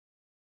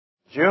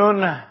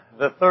June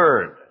the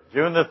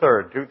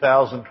 3rd,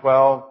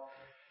 2012,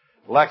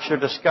 lecture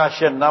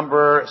discussion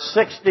number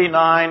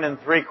 69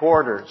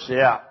 3/4.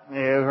 Yeah, you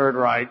heard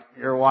right.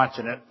 You're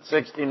watching it.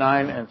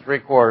 69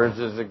 3/4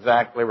 is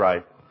exactly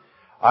right.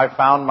 I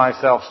found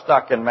myself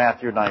stuck in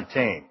Matthew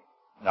 19.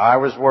 Now, I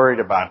was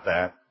worried about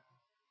that.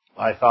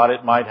 I thought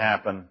it might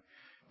happen,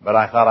 but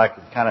I thought I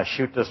could kind of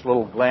shoot this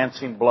little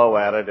glancing blow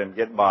at it and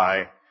get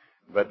by.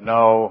 But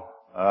no,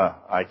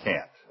 I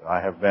can't.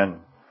 I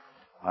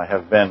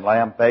have been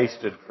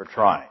lambasted for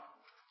trying.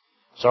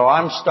 So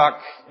I'm stuck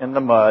in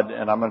the mud,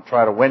 and I'm going to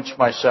try to winch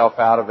myself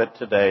out of it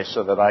today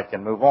so that I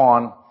can move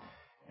on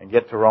and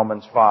get to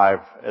Romans 5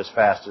 as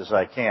fast as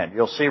I can.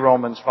 You'll see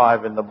Romans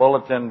 5 in the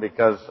bulletin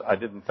because I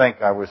didn't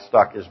think I was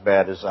stuck as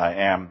bad as I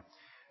am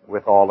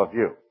with all of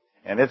you.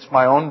 And it's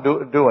my own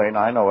doing,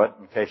 I know it,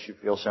 in case you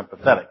feel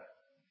sympathetic.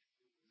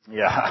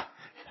 Yeah.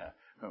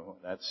 Oh,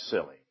 that's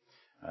silly.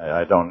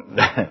 I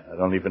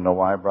don't even know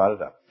why I brought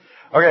it up.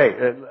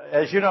 Okay,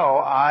 as you know,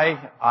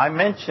 I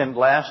mentioned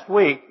last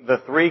week the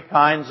 3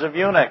 kinds of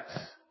eunuchs.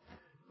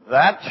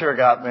 That sure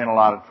got me in a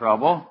lot of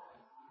trouble.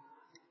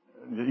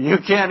 You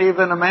can't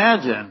even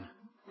imagine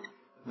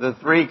the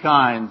 3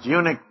 kinds.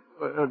 Eunuch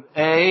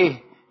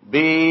A,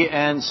 B,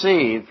 and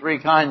C. 3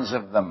 kinds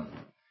of them.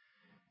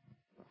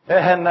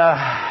 And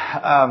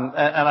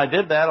I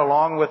did that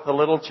along with the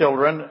little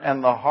children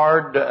and the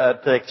hard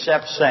to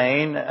accept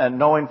saying and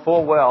knowing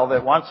full well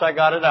that once I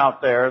got it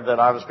out there that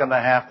I was going to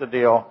have to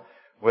deal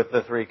with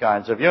the 3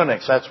 kinds of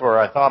eunuchs. That's where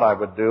I thought I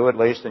would do at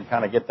least and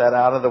kind of get that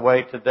out of the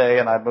way today,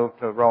 and I moved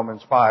to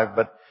Romans 5.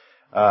 But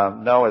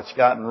no, it's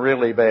gotten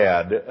really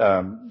bad.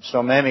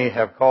 So many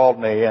have called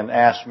me and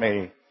asked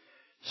me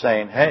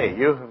saying, hey,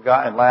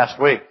 last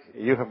week,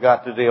 you have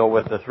got to deal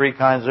with the 3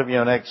 kinds of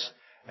eunuchs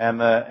and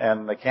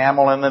the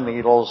camel and the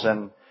needles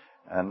and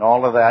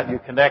all of that. You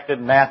connected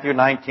Matthew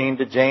 19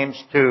 to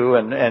James 2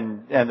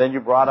 and then you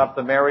brought up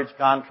the marriage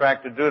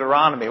contract to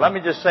Deuteronomy. Let me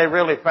just say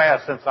really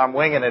fast since I'm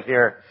winging it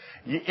here.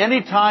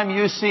 Anytime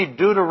you see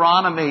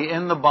Deuteronomy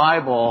in the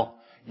Bible,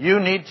 you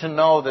need to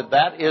know that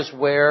that is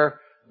where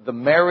the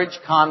marriage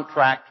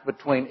contract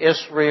between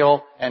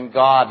Israel and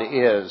God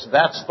is.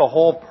 That's the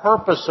whole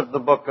purpose of the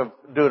book of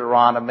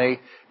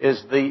Deuteronomy,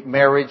 is the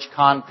marriage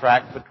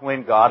contract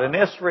between God and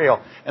Israel.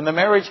 And the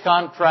marriage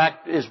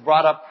contract is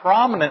brought up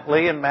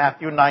prominently in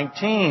Matthew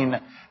 19,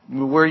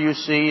 where you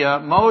see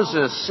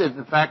Moses.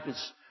 In fact,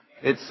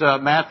 it's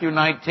Matthew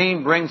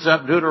 19 brings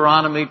up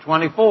Deuteronomy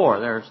 24.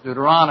 There's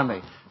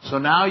Deuteronomy. So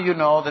now you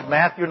know that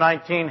Matthew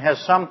 19 has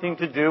something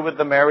to do with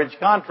the marriage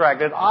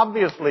contract. It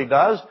obviously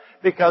does,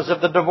 because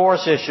of the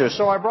divorce issue.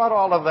 So I brought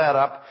all of that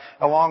up,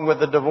 along with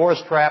the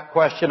divorce trap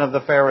question of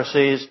the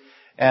Pharisees,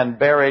 and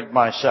buried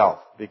myself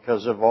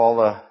because of all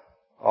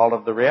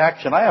of the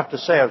reaction. I have to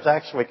say, I was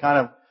actually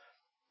kind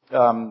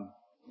of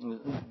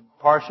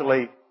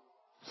partially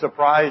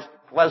surprised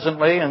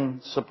pleasantly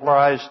and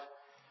surprised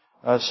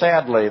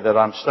sadly that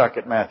I'm stuck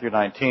at Matthew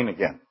 19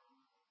 again.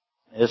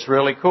 It's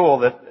really cool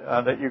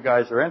that you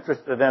guys are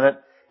interested in it.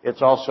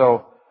 It's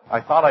also,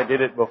 I thought I did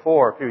it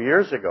before a few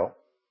years ago.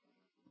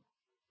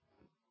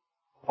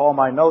 All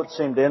my notes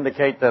seem to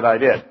indicate that I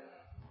did.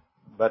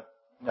 But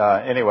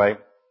anyway,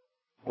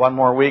 one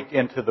more week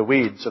into the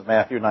weeds of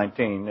Matthew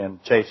 19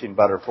 and chasing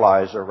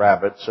butterflies or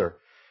rabbits, or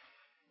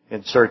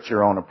insert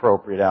your own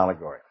appropriate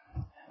allegory.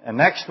 And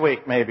next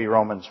week maybe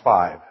Romans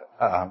 5.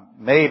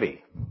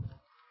 Maybe.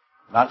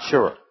 Not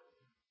sure.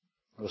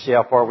 We'll see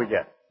how far we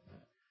get.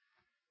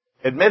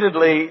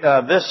 Admittedly,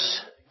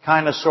 this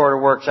kind of sort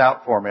of works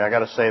out for me. I got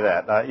to say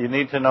that. You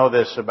need to know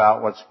this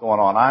about what's going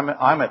on.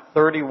 I'm at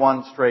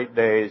 31 straight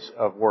days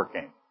of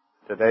working.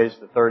 Today's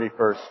the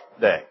 31st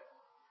day.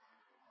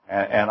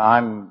 And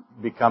I'm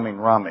becoming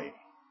rummy.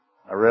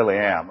 I really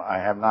am. I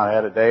have not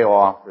had a day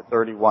off for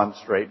 31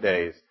 straight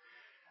days.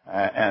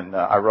 And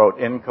I wrote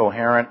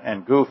incoherent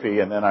and goofy,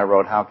 and then I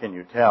wrote, how can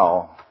you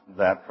tell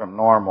that from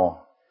normal?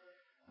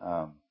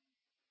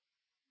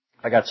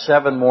 I got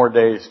 7 more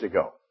days to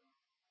go.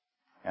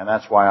 And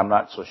that's why I'm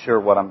not so sure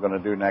what I'm going to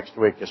do next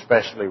week,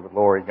 especially with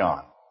Lori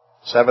gone.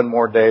 7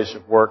 more days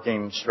of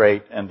working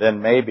straight, and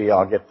then maybe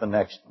I'll get the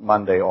next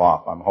Monday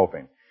off, I'm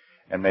hoping.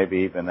 And maybe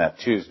even that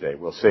Tuesday,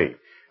 we'll see.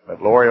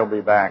 But Lori will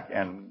be back,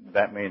 and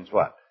that means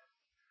what?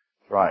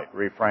 That's right,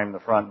 reframe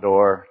the front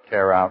door,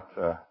 tear out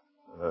the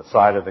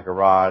side of the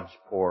garage,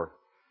 pour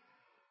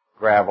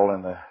gravel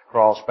in the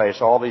crawl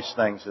space, all these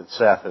things that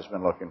Seth has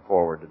been looking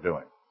forward to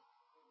doing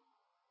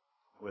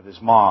with his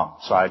mom,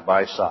 side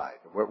by side.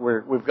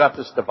 We've got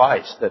this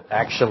device that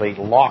actually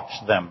locks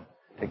them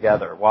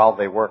together while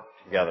they work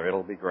together.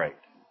 It'll be great.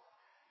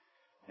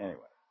 Anyway.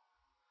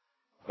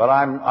 But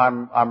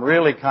I'm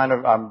really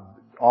I'm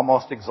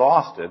almost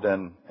exhausted,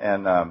 and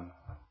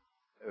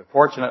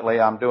fortunately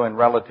I'm doing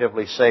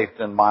relatively safe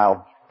and mild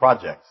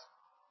projects.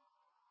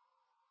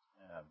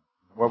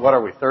 What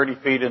are we, 30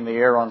 feet in the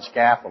air on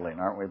scaffolding,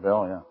 aren't we,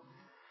 Bill? Yeah.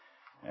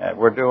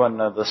 We're doing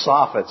the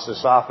soffits. The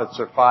soffits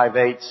are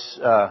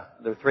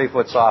 5/8, they're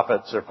 3-foot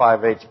soffits. They're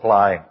 5/8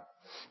 ply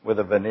with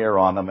a veneer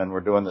on them, and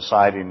we're doing the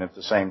siding at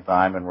the same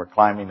time, and we're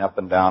climbing up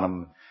and down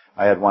them.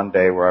 I had one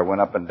day where I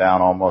went up and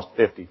down almost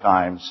 50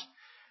 times,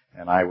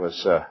 and I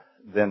was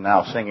then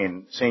now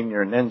singing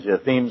Senior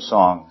Ninja theme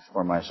songs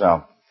for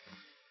myself.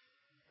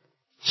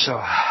 So,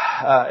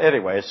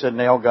 anyway, it said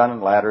nail gun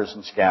and ladders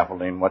and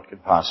scaffolding. What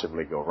could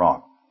possibly go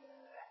wrong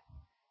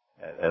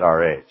at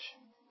our age?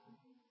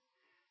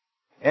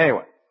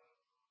 Anyway,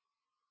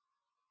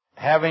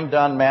 having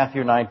done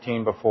Matthew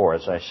 19 before,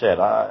 as I said,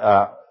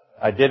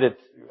 I did it.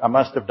 I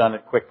must have done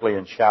it quickly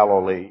and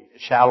shallowly,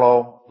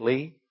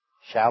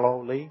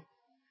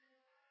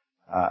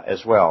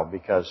 as well,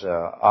 because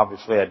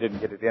obviously I didn't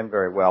get it in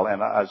very well,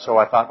 and so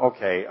I thought,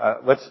 okay,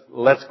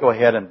 let's go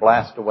ahead and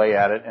blast away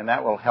at it, and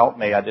that will help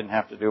me. I didn't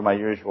have to do my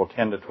usual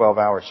 10 to 12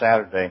 hour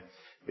Saturday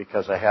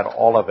because I had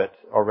all of it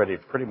already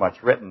pretty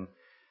much written,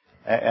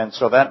 and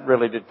so that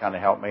really did kind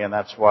of help me, and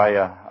that's why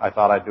I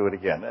thought I'd do it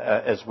again,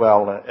 as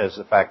well as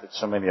the fact that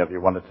so many of you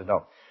wanted to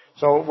know.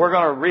 So we're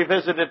going to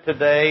revisit it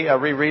today,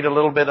 reread a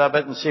little bit of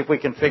it, and see if we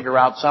can figure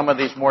out some of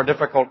these more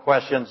difficult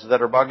questions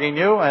that are bugging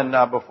you. And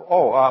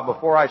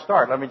before I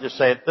start, let me just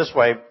say it this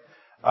way: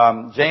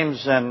 Karina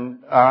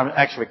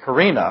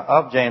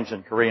of James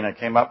and Karina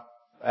came up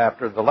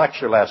after the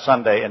lecture last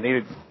Sunday and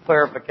needed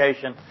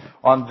clarification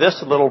on this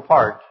little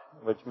part,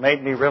 which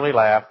made me really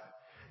laugh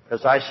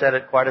because I said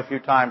it quite a few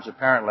times.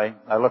 Apparently,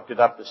 I looked it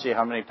up to see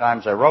how many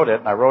times I wrote it,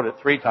 and I wrote it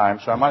 3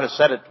 times, so I might have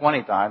said it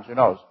 20 times. Who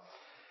knows?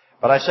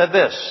 But I said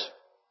this: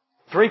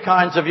 3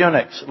 kinds of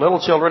eunuchs, little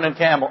children and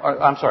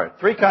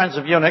 3 kinds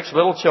of eunuchs,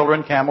 little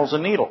children, camels,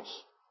 and needles.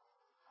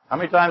 How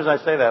many times did I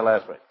say that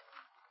last week?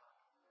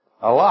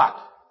 A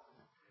lot.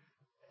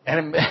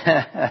 And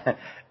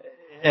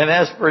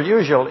as per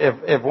usual,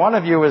 if one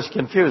of you is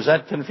confused,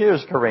 that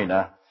confused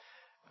Karina.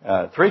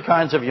 3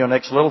 kinds of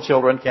eunuchs, little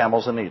children,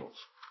 camels, and needles.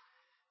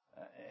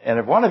 And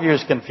if one of you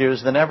is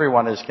confused, then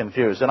everyone is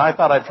confused. And I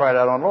thought I'd try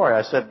that on Lori.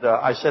 I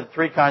said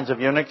 3 kinds of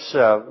eunuchs,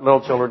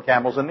 little children,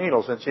 camels, and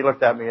needles. And she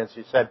looked at me and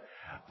she said,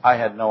 I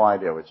had no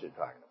idea what you're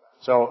talking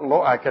about.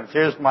 So I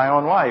confused my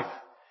own wife,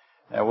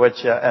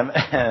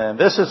 and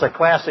this is a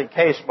classic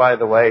case, by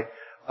the way,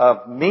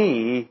 of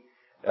me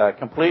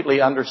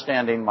completely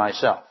understanding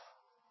myself.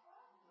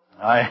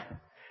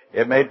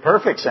 It made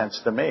perfect sense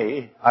to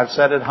me. I've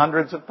said it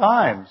hundreds of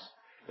times.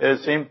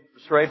 It seemed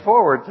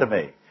straightforward to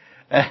me.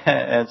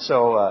 And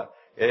so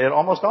it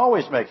almost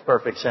always makes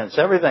perfect sense,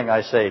 everything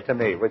I say to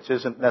me, which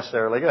isn't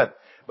necessarily good.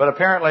 But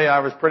apparently I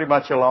was pretty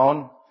much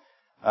alone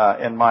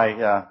in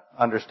my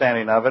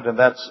understanding of it, and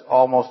that's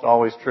almost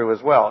always true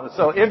as well.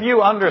 So if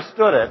you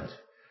understood it,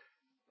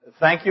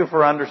 thank you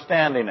for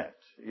understanding it.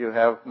 You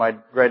have my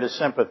greatest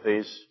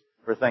sympathies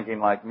for thinking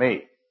like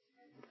me.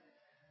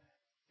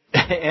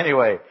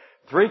 Anyway,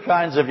 3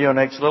 kinds of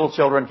eunuchs, little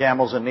children,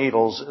 camels, and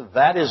needles.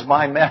 That is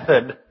my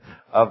method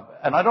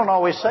and I don't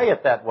always say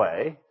it that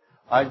way.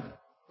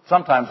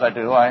 Sometimes I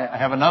do. I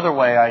have another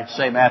way I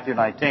say Matthew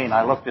 19.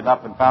 I looked it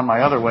up and found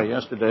my other way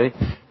yesterday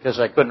because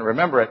I couldn't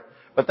remember it.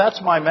 But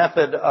that's my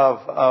method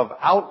of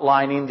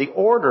outlining the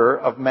order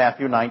of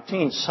Matthew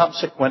 19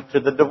 subsequent to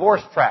the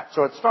divorce trap.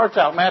 So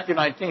Matthew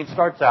 19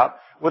 starts out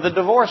with a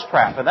divorce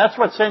trap. And that's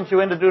what sends you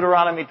into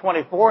Deuteronomy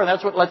 24, and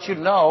that's what lets you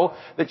know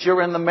that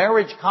you're in the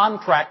marriage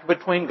contract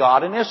between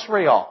God and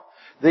Israel.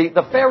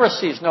 The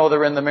Pharisees know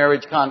they're in the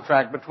marriage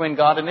contract between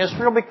God and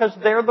Israel because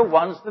they're the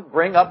ones that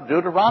bring up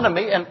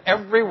Deuteronomy, and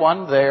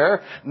everyone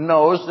there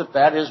knows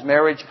that is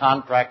marriage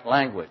contract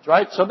language,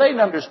 right? So they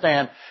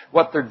understand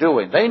what they're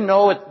doing. They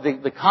know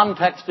the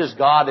context is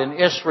God and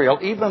Israel,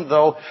 even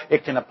though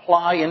it can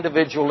apply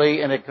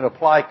individually and it can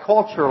apply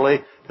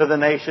culturally to the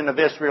nation of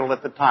Israel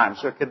at the time.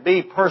 So it could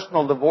be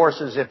personal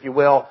divorces, if you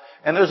will.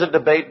 And there's a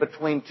debate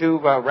between 2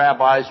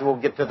 rabbis.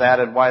 We'll get to that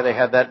and why they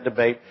had that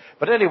debate.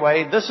 But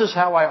anyway, this is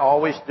how I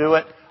always do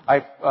it,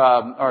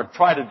 or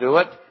try to do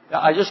it.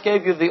 I just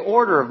gave you the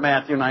order of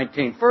Matthew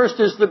 19. First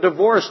is the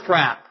divorce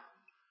trap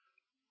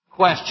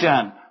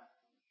question.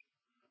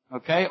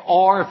 Okay?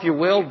 Or, if you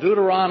will,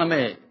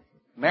 Deuteronomy,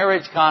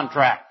 marriage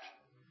contract.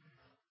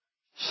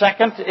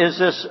 Second is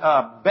this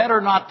better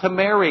not to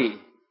marry.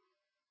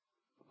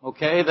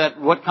 Okay, that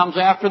what comes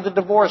after the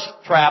divorce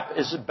trap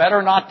is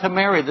better not to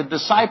marry. The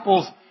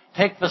disciples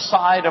take the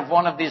side of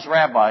one of these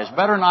rabbis,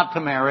 better not to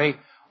marry.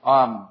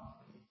 And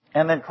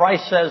then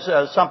Christ says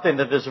something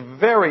that is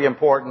very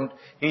important.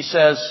 He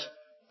says,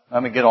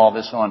 let me get all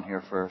this on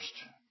here first.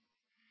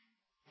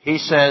 He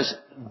says,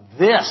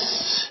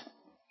 this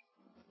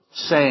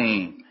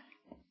saying.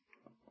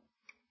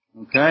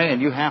 Okay,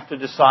 and you have to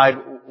decide,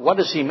 what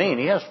does he mean?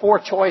 He has 4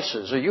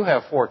 choices, or you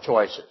have 4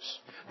 choices.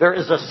 There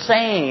is a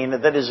saying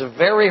that is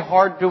very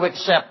hard to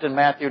accept in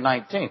Matthew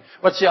 19.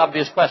 What's the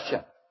obvious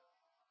question?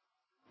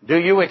 Do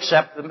you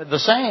accept the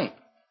saying?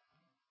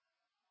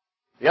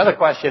 The other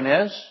question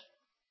is,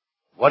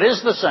 what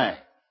is the saying?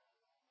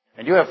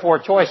 And you have 4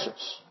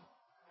 choices.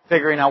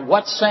 Figuring out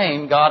what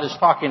saying God is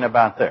talking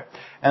about there.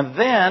 And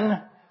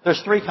then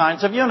there's 3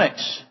 kinds of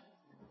eunuchs.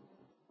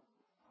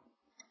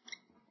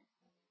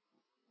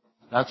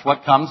 That's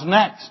what comes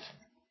next.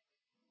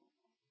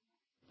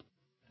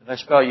 Did I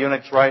spell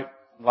eunuchs right?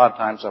 A lot of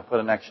times I'll put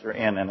an extra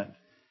N in it.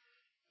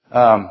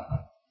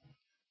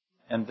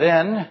 And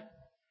then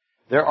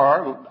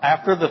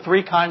after the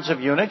three kinds of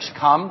eunuchs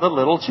come the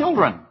little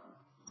children.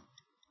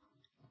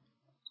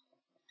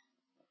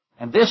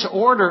 And this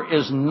order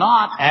is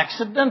not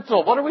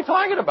accidental. What are we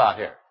talking about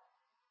here?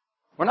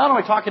 We're not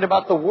only talking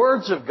about the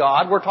words of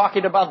God, we're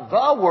talking about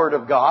the Word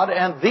of God,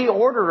 and the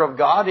order of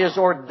God is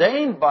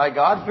ordained by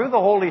God through the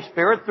Holy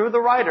Spirit, through the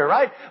writer,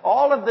 right?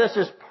 All of this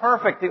is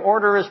perfect. The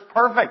order is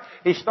perfect.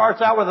 He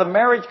starts out with a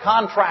marriage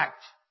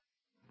contract.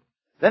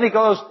 Then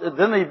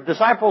the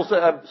disciples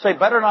say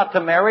better not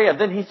to marry, and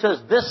then he says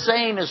this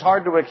saying is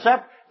hard to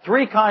accept.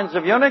 Three kinds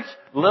of eunuchs,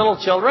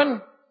 little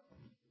children.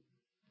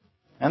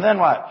 And then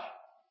what?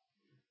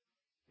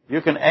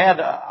 You can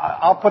add,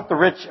 I'll put the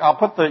rich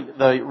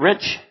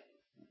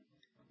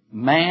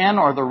man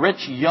or the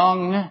rich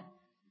young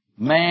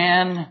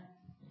man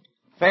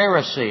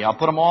Pharisee. I'll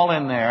put them all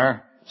in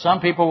there.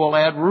 Some people will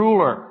add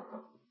ruler.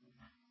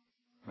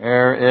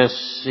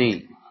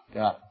 Pharisee.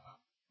 Got it.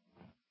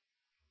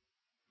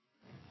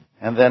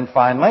 And then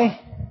finally,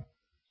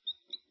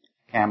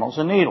 camels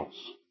and needles.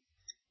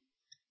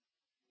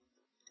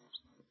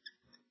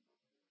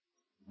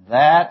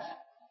 That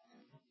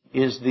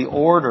is the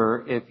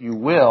order, if you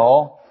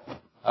will,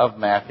 of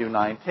Matthew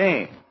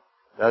 19.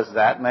 Does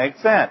that make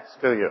sense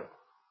to you?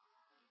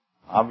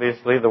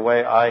 Obviously, the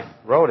way I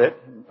wrote it,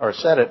 or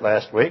said it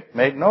last week,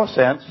 made no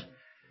sense,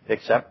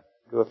 except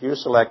to a few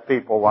select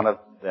people, one of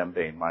them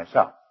being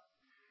myself.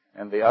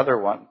 And the other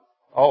one,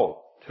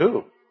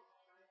 two.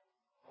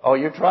 Oh,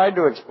 you tried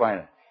to explain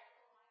it.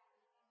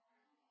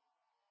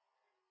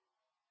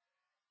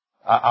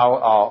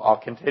 I'll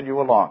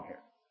continue along here.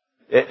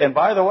 And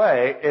by the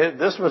way,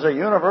 this was a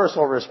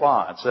universal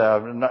response.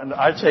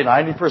 I'd say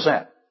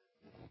 90%.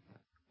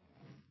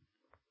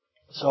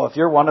 So if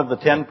you're one of the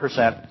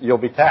 10%, you'll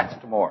be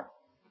taxed more.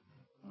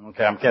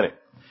 Okay, I'm kidding.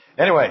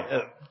 Anyway,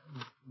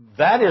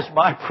 that is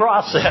my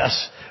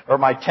process, or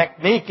my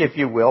technique, if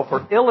you will,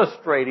 for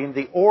illustrating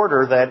the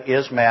order that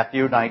is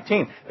Matthew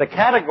 19. The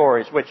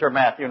categories which are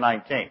Matthew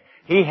 19.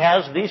 He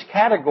has these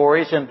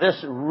categories in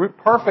this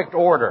perfect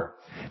order.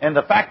 And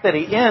the fact that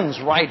he ends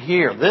right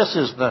here, this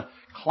is the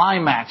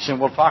climax, and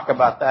we'll talk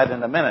about that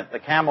in a minute. The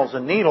camels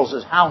and needles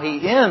is how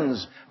he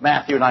ends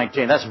Matthew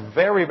 19. That's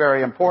very,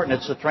 very important.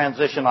 It's a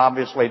transition,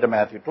 obviously, to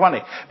Matthew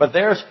 20. But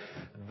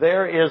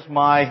there is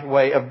my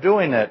way of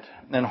doing it.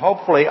 And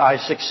hopefully I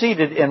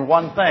succeeded in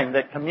one thing,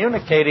 that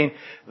communicating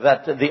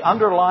that the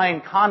underlying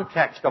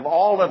context of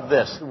all of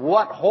this,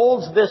 what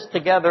holds this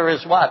together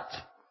is what?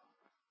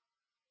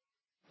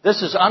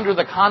 This is under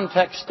the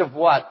context of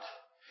what?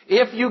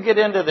 If you get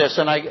into this,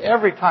 and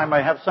every time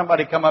I have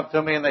somebody come up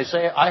to me and they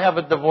say, I have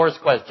a divorce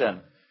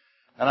question.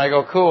 And I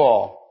go,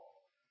 cool.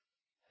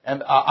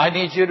 And I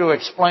need you to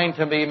explain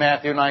to me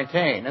Matthew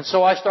 19. And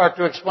so I start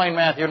to explain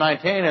Matthew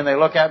 19, and they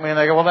look at me and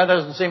they go, well, that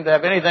doesn't seem to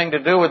have anything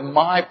to do with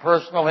my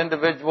personal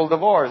individual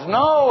divorce.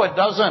 No, it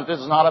doesn't.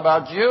 It's not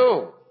about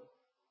you.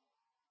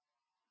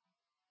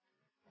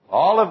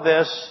 All of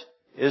this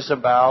is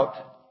about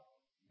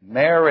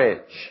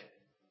marriage.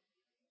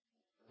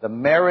 The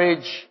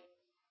marriage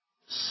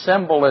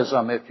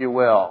symbolism, if you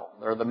will,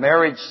 or the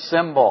marriage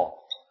symbol,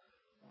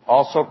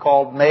 also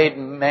called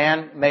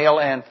male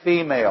and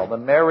female, the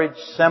marriage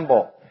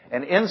symbol.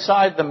 And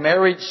inside the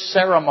marriage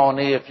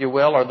ceremony, if you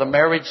will, or the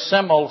marriage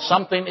symbol,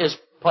 something is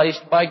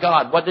placed by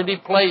God. What did He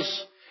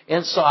place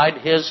inside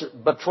His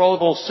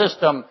betrothal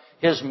system,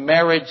 His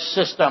marriage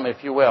system,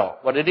 if you will?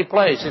 What did He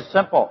place? It's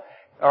simple,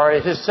 or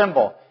His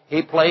symbol.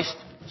 He placed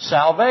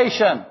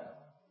salvation.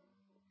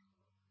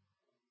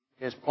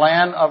 His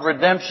plan of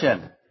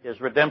redemption. His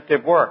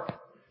redemptive work.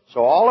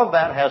 So all of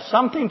that has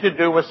something to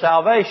do with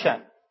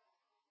salvation.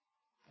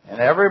 And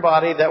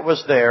everybody that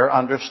was there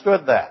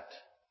understood that.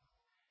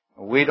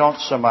 We don't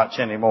so much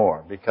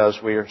anymore because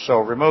we are so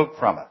removed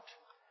from it.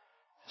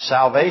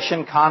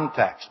 Salvation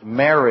context,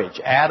 marriage,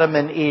 Adam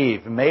and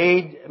Eve,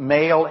 made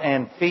male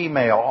and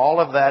female, all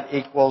of that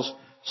equals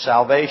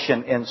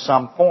salvation in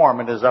some form.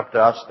 It is up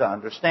to us to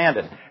understand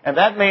it. And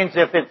that means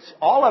if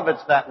all of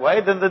it's that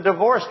way, then the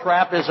divorce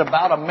trap is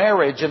about a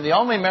marriage, and the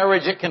only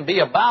marriage it can be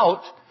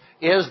about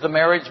is the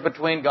marriage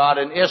between God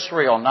and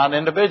Israel, not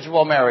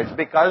individual marriage,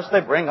 because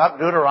they bring up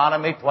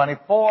Deuteronomy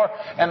 24,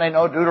 and they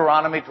know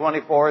Deuteronomy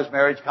 24 is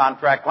marriage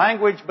contract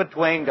language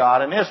between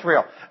God and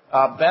Israel.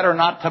 Better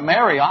not to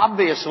marry.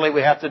 Obviously,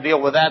 we have to deal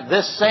with that.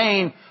 This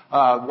saying,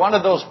 one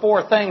of those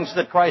four things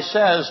that Christ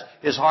says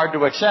is hard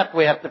to accept.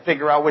 We have to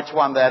figure out which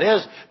one that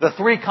is. The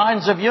three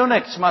kinds of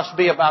eunuchs must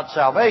be about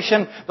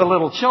salvation. The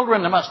little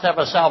children must have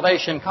a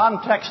salvation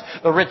context.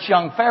 The rich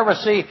young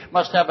Pharisee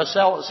must have a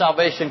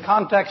salvation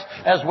context,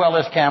 as well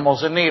as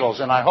camels and needles.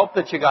 And I hope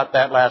that you got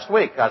that last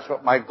week. That's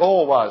what my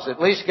goal was.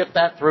 At least get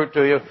that through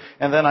to you.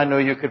 And then I knew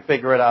you could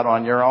figure it out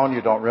on your own.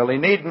 You don't really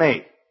need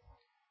me.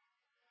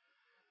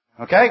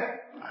 Okay?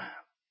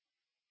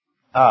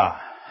 The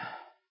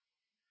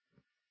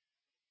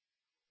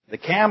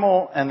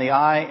camel and the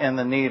eye and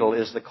the needle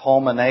is the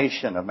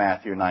culmination of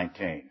Matthew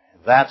 19.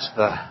 That's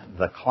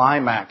the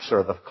climax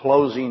or the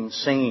closing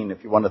scene,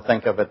 if you want to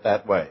think of it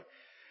that way.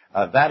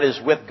 That is,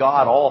 with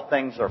God, all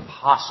things are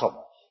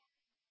possible.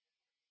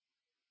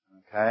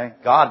 Okay?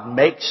 God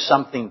makes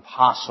something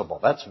possible.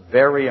 That's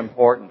very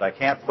important. I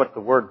can't put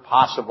the word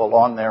possible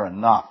on there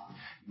enough.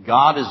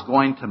 God is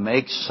going to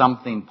make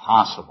something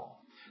possible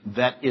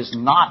that is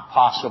not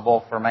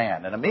possible for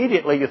man. And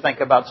immediately you think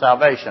about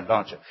salvation,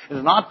 don't you?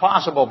 It's not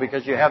possible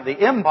because you have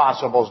the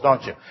impossibles,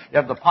 don't you? You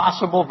have the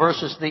possible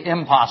versus the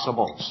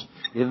impossibles.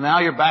 Now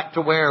you're back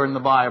to where in the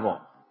Bible?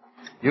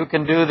 You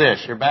can do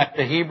this. You're back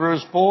to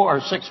Hebrews 4 or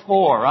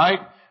 6:4, right?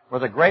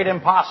 Where the great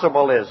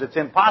impossible is. It's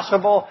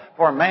impossible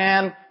for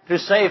man to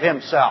save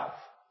himself.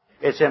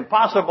 It's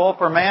impossible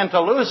for man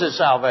to lose his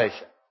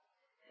salvation.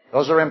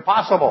 Those are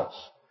impossibles.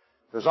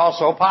 There's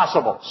also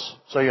possibles.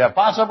 So you have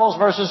possibles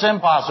versus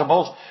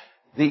impossibles.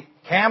 The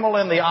camel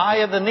in the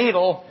eye of the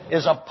needle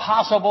is a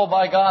possible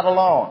by God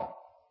alone.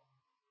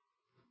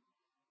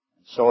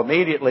 So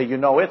immediately you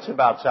know it's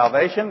about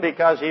salvation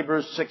because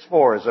Hebrews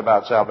 6:4 is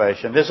about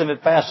salvation. Isn't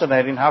it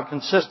fascinating how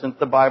consistent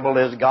the Bible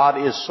is? God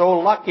is so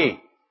lucky.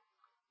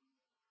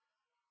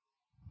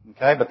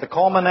 Okay, but the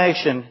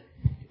culmination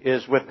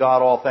is with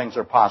God all things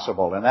are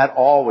possible. And that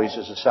always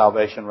is a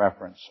salvation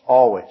reference.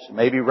 Always.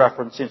 Maybe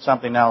referencing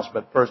something else,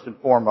 but first and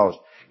foremost,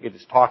 it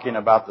is talking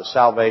about the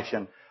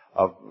salvation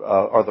of,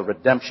 or the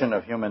redemption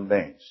of human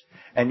beings.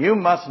 And you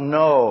must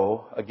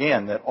know,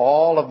 again, that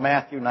all of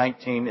Matthew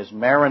 19 is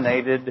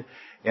marinated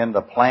in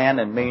the plan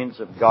and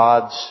means of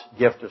God's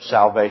gift of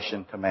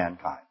salvation to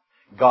mankind.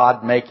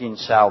 God making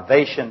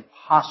salvation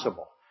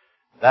possible.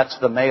 That's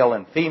the male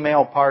and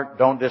female part.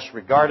 Don't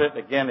disregard it.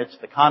 Again, it's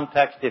the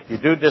context. If you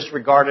do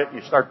disregard it,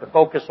 you start to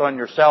focus on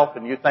yourself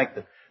and you think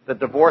that the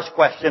divorce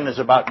question is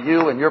about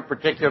you and your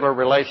particular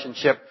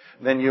relationship,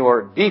 then you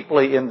are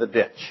deeply in the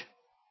ditch.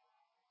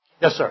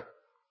 Yes, sir.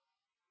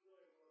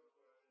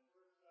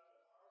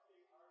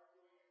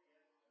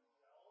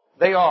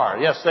 They are.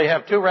 Yes, they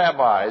have two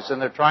rabbis and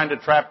they're trying to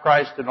trap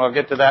Christ, and I'll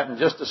get to that in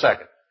just a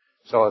second.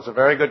 So it's a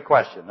very good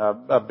question.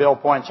 Bill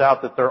points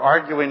out that they're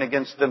arguing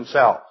against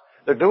themselves.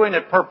 They're doing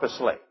it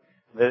purposely.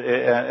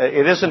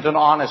 It isn't an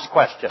honest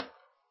question.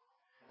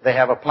 They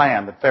have a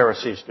plan that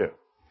Pharisees do.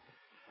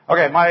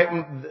 Okay, my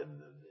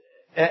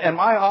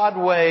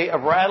odd way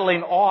of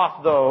rattling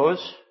off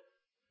those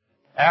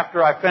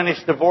after I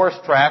finish divorce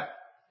trap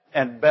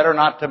and better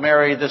not to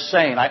marry the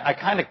saint. I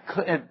kind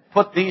of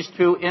put these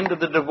two into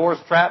the divorce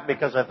trap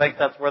because I think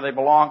that's where they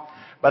belong.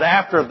 But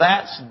after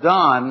that's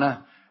done,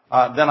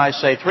 then I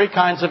say three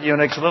kinds of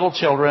eunuchs, little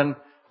children,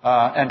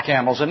 and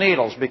camels and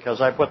needles, because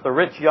I put the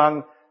rich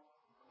young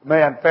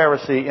man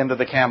Pharisee into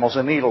the camels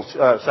and needles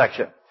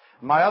section.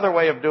 My other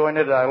way of doing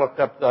it, I looked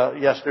up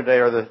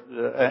yesterday,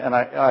 and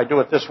I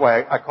do it this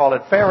way. I call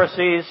it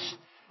Pharisees,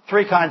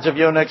 three kinds of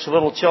eunuchs,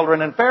 little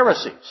children, and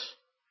Pharisees.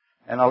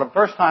 And the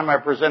first time I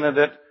presented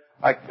it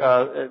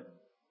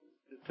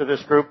to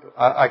this group,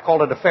 I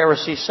called it a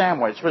Pharisee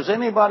sandwich. Was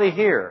anybody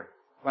here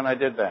when I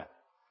did that?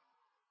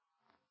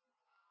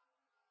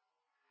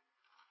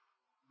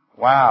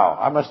 Wow,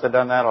 I must have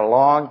done that a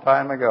long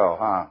time ago,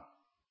 huh?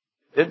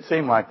 Didn't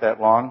seem like that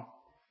long.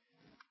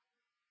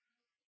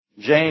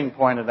 Jane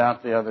pointed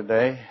out the other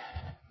day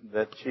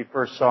that she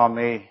first saw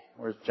me,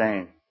 where's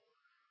Jane?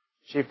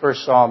 She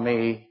first saw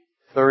me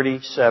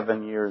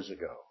 37 years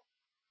ago.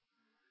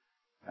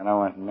 And I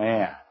went,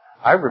 man,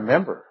 I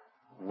remember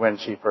when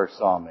she first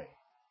saw me.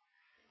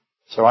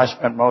 So I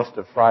spent most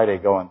of Friday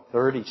going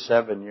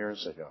 37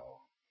 years ago.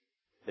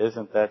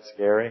 Isn't that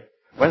scary?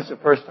 When's the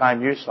first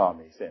time you saw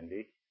me,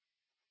 Cindy?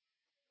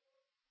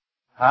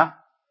 Huh?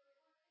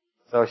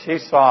 So she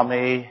saw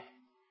me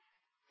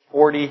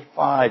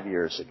 45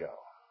 years ago.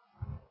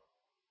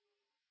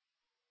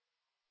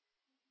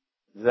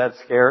 Is that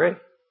scary?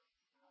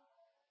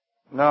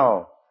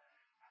 No.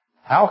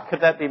 How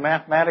could that be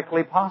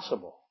mathematically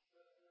possible?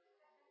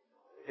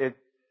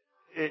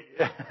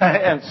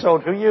 And so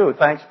do you.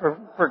 Thanks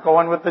for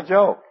going with the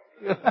joke.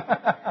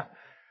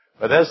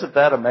 But isn't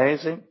that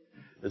amazing?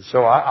 And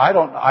so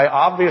I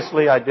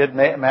obviously did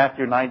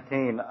Matthew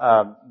 19,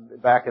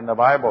 back in the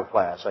Bible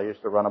class. I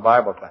used to run a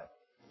Bible class.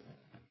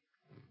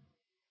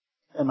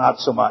 And not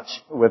so much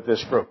with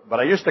this group. But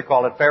I used to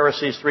call it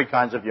Pharisees, three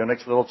kinds of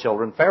eunuchs, little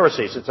children,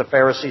 Pharisees. It's a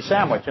Pharisee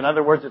sandwich. In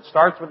other words, it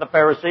starts with the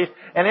Pharisees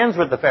and ends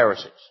with the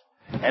Pharisees.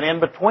 And in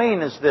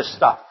between is this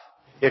stuff,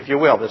 if you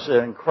will, this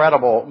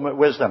incredible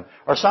wisdom.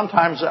 Or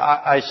sometimes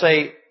I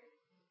say,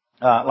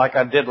 like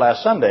I did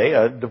last Sunday,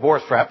 a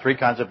divorce trap, three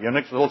kinds of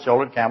eunuchs, little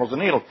children, camels,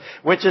 and needles,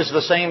 which is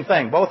the same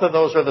thing. Both of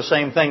those are the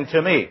same thing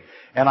to me.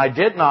 And I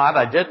did not,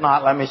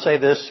 let me say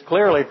this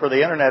clearly for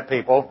the internet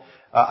people,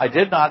 I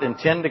did not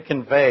intend to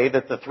convey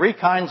that the three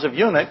kinds of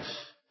eunuchs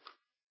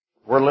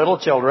were little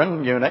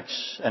children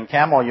eunuchs and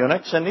camel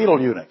eunuchs and needle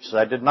eunuchs.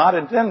 I did not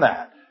intend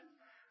that.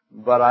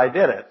 But I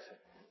did it.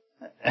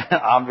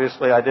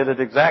 Obviously, I did it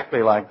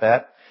exactly like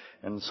that.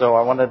 And so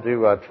I wanted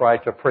to try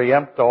to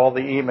preempt all the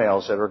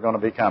emails that are going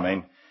to be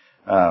coming.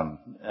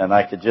 And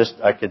I could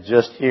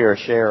just hear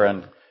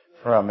Sharon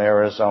from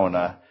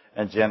Arizona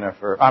and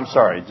Jennifer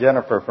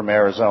from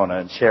Arizona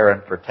and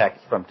Sharon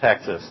from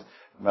Texas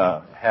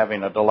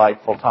having a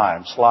delightful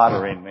time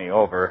slaughtering me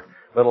over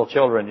little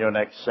children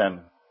eunuchs and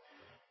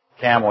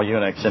camel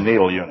eunuchs and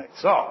needle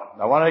eunuchs. So,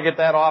 I want to get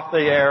that off the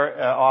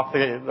air, off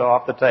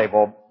the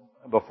table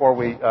before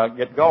we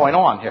get going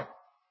on here.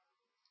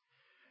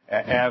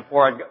 And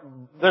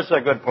this is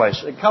a good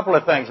place. A couple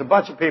of things. A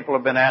bunch of people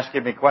have been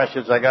asking me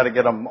questions. I got to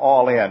get them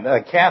all in.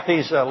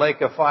 Kathy's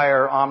lake of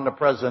fire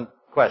omnipresent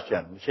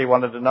question. She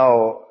wanted to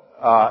know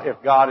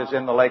if God is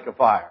in the lake of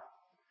fire.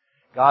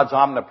 God's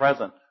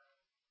omnipresent.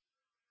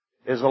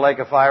 Is the lake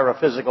of fire a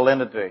physical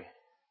entity?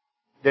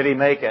 Did He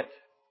make it?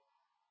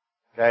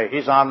 Okay,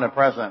 He's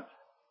omnipresent.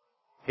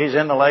 He's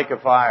in the lake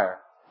of fire.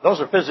 Those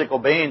are physical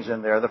beings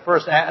in there. The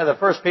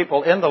first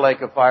people in the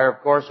lake of fire,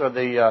 of course, are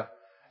the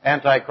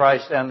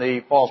Antichrist and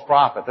the false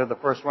prophet. They're the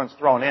first ones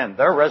thrown in.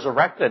 They're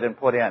resurrected and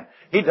put in.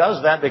 He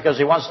does that because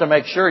He wants to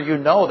make sure you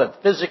know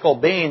that physical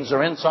beings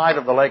are inside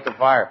of the lake of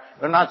fire.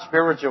 They're not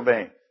spiritual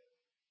beings.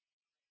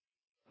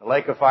 The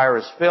lake of fire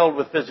is filled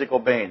with physical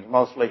beings,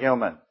 mostly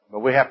human. But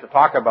we have to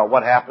talk about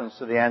what happens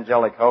to the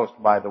angelic host,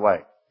 by the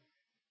way,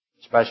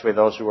 especially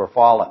those who are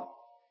fallen.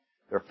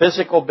 Their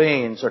physical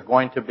beings are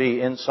going to be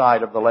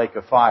inside of the lake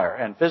of fire.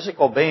 And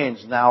physical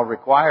beings now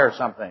require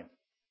something.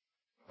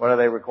 What do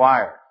they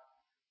require?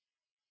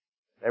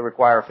 They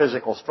require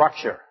physical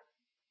structure.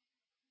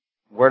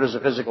 Where does the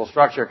physical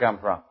structure come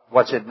from?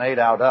 What's it made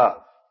out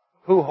of?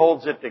 Who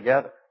holds it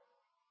together?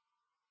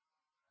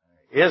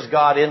 Is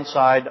God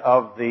inside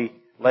of the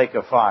lake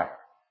of fire?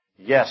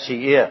 Yes,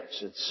 He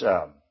is.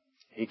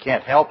 He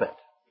can't help it.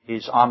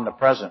 He's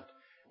omnipresent.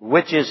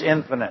 Which is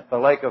infinite, the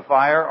lake of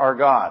fire or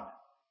God?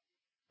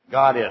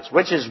 God is.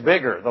 Which is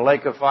bigger, the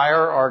lake of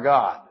fire or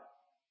God?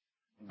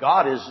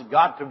 God has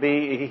got to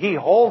be, He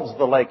holds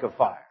the lake of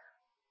fire.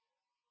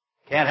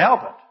 Can't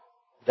help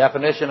it.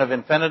 Definition of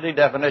infinity,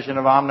 definition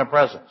of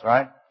omnipresence,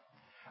 right?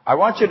 I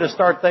want you to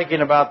start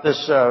thinking about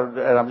this, and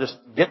I'm just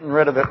getting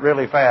rid of it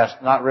really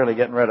fast. Not really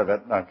getting rid of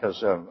it,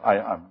 because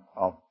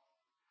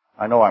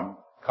I know I'm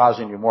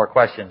causing you more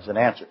questions than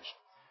answers.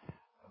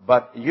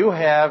 But you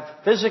have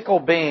physical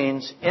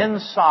beings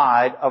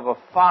inside of a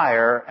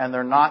fire, and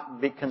they're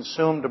not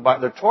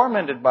they're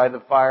tormented by the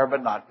fire,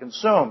 but not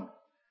consumed.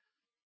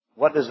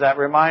 What does that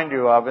remind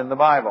you of in the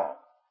Bible?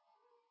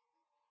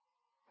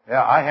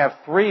 Yeah, I have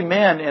 3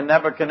 men in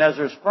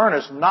Nebuchadnezzar's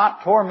furnace,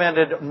 not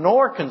tormented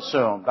nor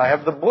consumed. I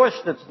have the bush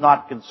that's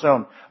not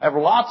consumed. I have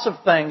lots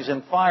of things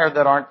in fire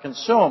that aren't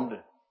consumed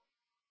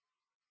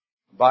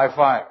by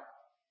fire.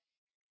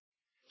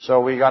 So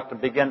we got to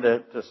begin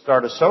to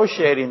start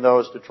associating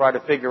those to try to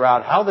figure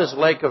out how this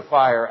lake of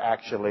fire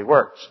actually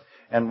works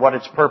and what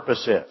its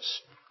purpose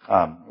is.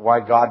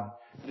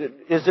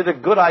 Is it a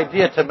good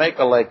idea to make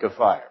a lake of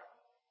fire?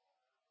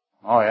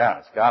 Oh yeah,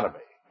 it's gotta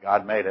be.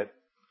 God made it.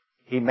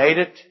 He made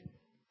it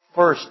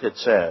first, it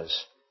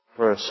says,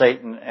 for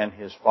Satan and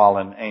his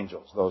fallen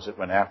angels, those that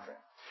went after him.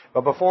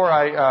 But before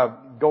I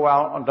go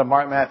out onto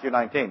Matthew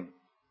 19,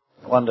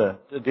 I wanted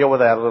to deal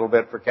with that a little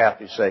bit for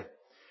Kathy's sake.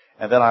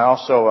 And then I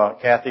also,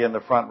 Kathy in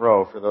the front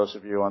row, for those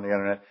of you on the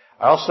Internet,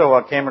 I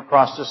also came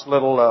across this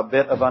little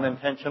bit of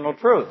unintentional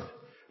truth,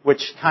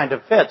 which kind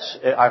of fits.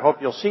 I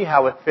hope you'll see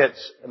how it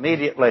fits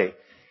immediately.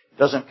 It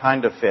doesn't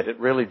kind of fit. It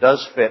really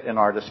does fit in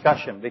our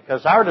discussion,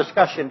 because our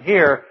discussion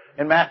here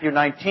in Matthew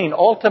 19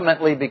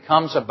 ultimately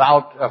becomes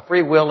about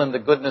free will and the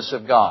goodness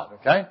of God,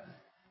 okay?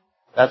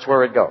 That's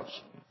where it goes.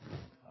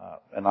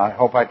 And I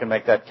hope I can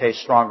make that case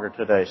stronger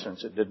today,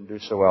 since it didn't do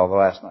so well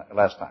last week.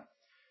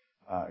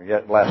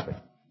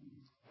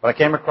 But I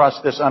came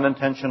across this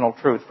unintentional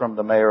truth from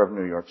the mayor of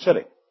New York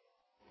City.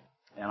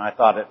 And I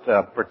thought it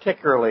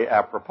particularly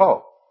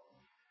apropos,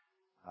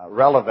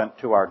 relevant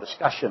to our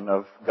discussion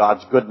of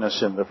God's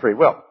goodness in the free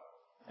will,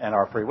 and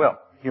our free will,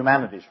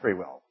 humanity's free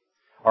will,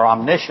 our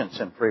omniscience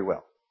and free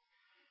will.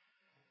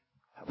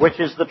 Which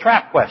is the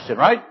trap question,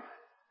 right?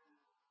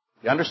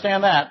 You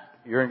understand that,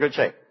 you're in good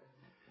shape.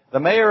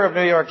 The mayor of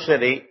New York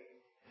City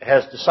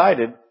has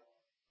decided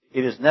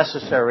it is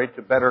necessary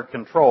to better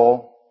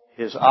control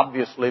his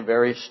obviously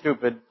very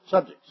stupid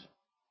subjects.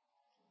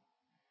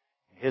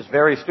 His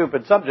very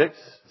stupid subjects,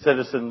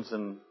 citizens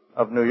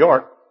of New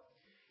York,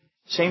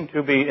 seem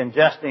to be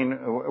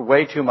ingesting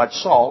way too much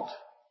salt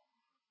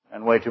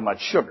and way too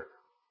much sugar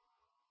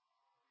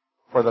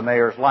for the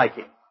mayor's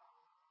liking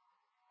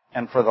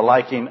and for the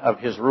liking of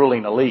his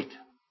ruling elite.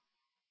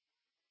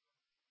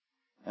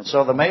 And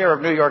so the mayor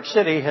of New York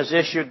City has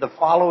issued the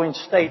following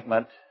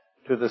statement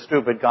to the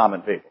stupid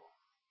common people.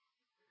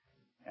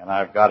 And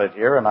I've got it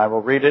here, and I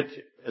will read it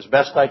as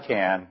best I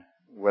can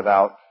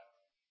without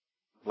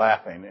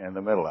laughing in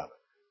the middle of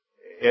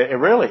it. It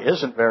really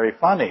isn't very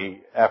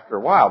funny after a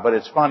while, but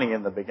it's funny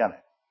in the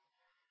beginning.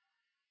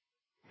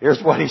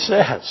 Here's what he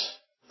says.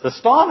 It's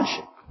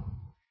astonishing.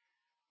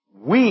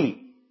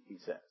 He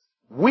says,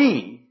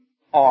 we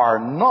are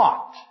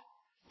not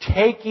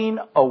taking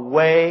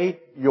away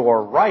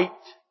your right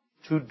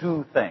to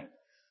do things.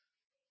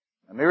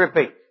 Let me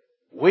repeat.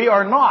 We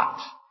are not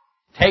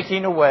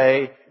taking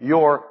away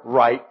your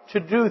right to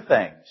do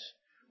things.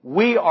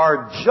 We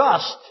are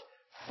just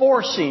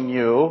forcing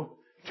you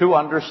to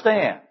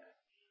understand.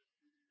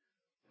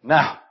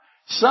 Now,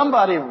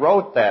 somebody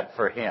wrote that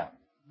for him.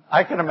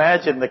 I can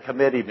imagine the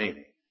committee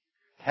meeting.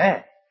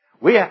 Okay.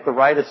 We have to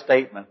write a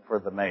statement for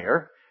the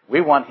mayor.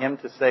 We want him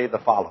to say the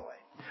following.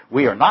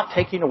 We are not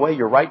taking away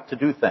your right to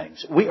do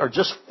things. We are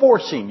just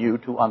forcing you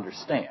to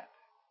understand.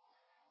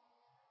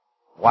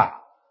 Wow.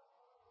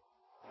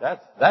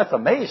 That's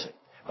amazing.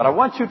 But I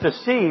want you to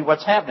see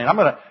what's happening. I'm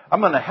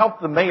going to help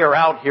the mayor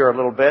out here a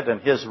little bit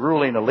and his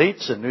ruling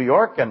elites in New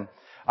York. And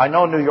I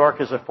know New York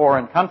is a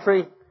foreign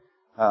country.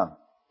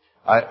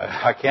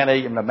 I can't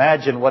even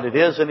imagine what it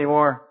is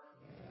anymore.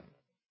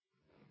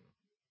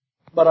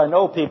 But I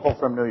know people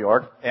from New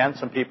York and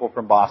some people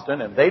from Boston,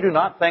 and they do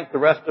not think the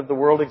rest of the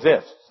world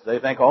exists. They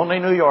think only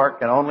New York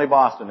and only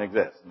Boston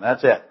exists, and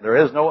that's it.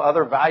 There is no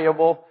other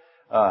valuable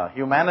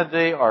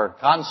humanity or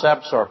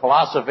concepts or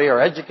philosophy or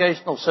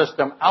educational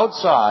system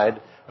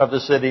outside of the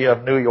city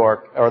of New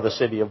York or the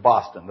city of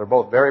Boston. They're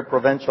both very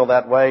provincial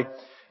that way,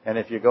 and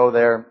if you go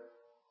there,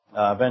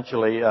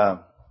 eventually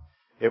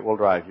it will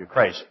drive you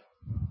crazy.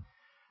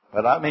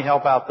 But let me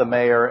help out the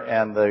mayor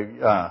and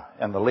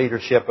the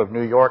leadership of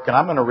New York, and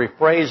I'm going to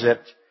rephrase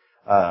it.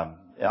 I'm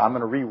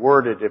going to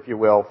reword it, if you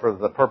will, for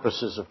the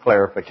purposes of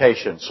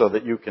clarification, so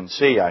that you can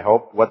see, I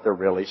hope, what they're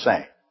really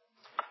saying.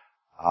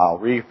 I'll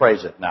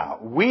rephrase it now.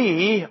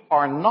 We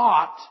are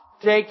not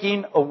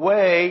taking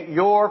away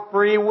your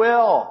free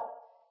will.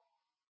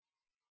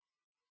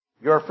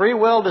 Your free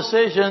will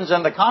decisions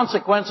and the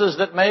consequences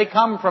that may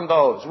come from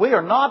those. We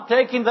are not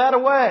taking that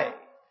away.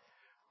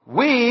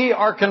 We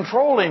are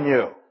controlling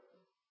you.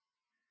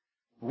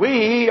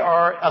 We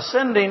are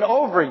ascending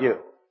over you.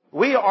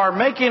 We are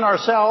making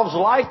ourselves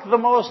like the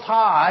Most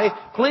High.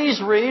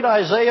 Please read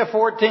Isaiah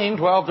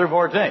 14:12 through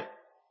 14.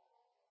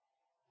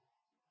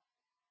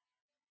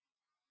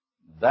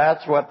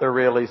 That's what they're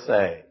really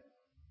saying.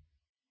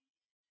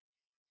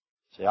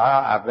 See,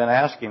 I've been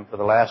asking for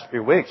the last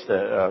few weeks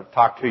to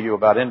talk to you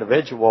about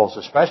individuals,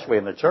 especially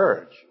in the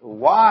church.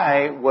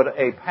 Why would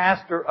a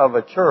pastor of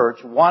a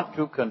church want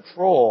to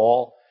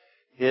control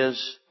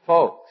his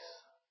folks?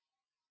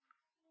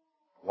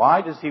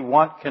 Why does he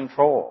want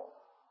control?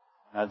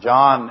 Now,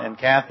 John and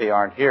Kathy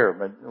aren't here,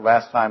 but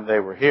last time they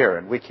were here,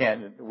 and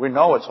we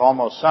know it's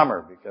almost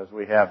summer because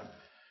we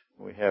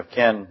have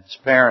Ken's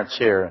parents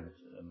here,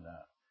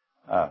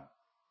 and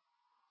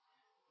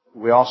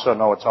we also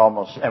know it's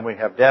almost, and we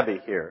have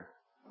Debbie here,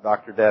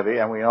 Dr. Debbie,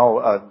 and we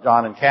know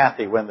John and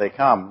Kathy, when they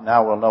come,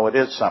 now we'll know it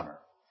is summer.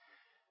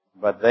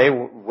 But they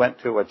went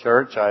to a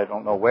church, I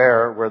don't know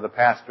where the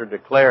pastor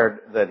declared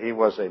that he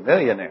was a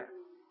millionaire.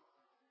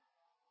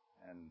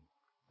 And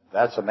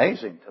that's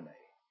amazing to me.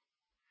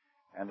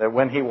 And that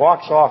when he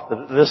walks off,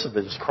 this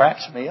just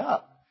cracks me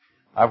up.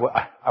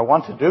 I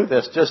want to do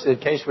this just in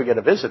case we get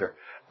a visitor.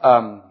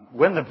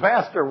 When the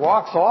pastor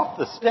walks off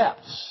the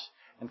steps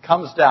and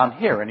comes down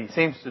here, and he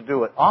seems to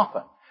do it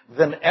often,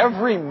 then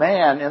every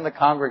man in the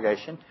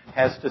congregation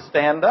has to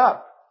stand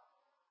up.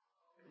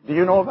 Do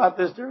you know about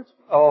this, church?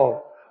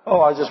 Oh,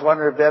 I just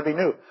wonder if Debbie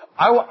knew.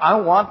 I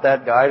want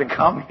that guy to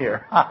come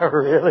here. I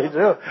really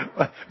do.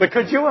 But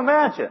could you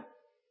imagine?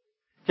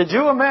 Could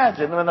you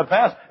imagine when the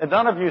pastor, and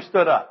none of you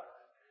stood up?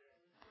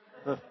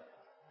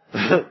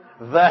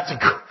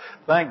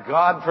 Thank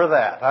God for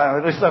that.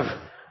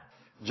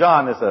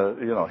 John is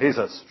he's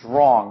a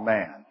strong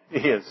man.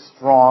 He is a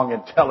strong,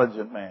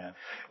 intelligent man.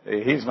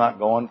 He's not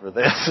going for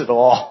this at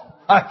all.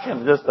 I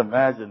can just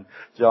imagine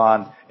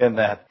John in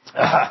that.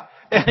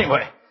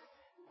 Anyway,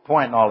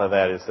 point in all of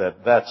that is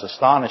that's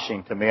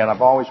astonishing to me, and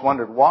I've always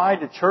wondered, why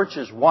do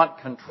churches want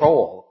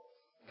control?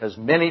 Because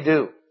many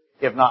do,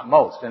 if not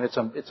most, and it's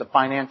a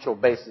financial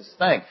basis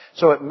thing.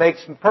 So it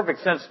makes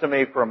perfect sense to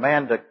me for a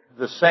man to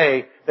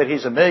say that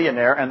he's a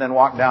millionaire and then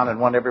walk down and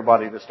want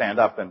everybody to stand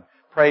up and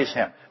praise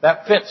him.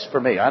 That fits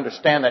for me. I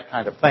understand that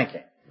kind of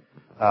thinking.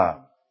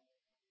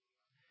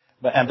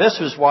 And this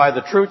is why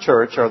the true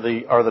church, or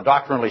the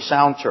doctrinally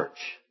sound church,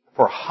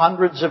 for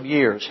hundreds of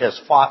years has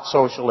fought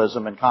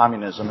socialism and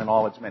communism in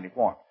all its many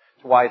forms.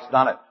 That's why it's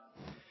done it.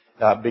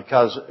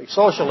 Because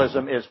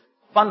socialism is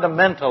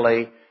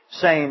fundamentally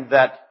saying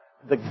that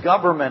the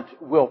government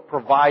will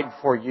provide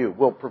for you,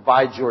 will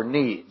provide your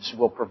needs,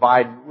 will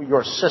provide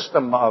your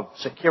system of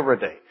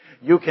security.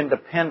 You can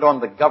depend on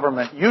the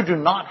government. You do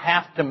not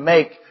have to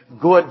make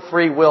good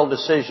free will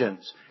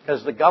decisions,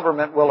 because the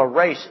government will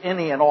erase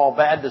any and all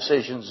bad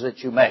decisions that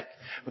you make.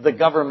 The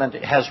government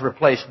has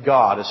replaced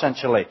God,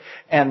 essentially.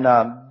 And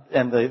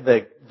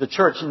the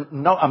church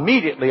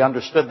immediately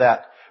understood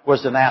that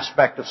was an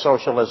aspect of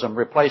socialism,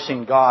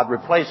 replacing God,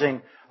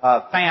 replacing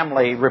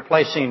family,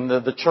 replacing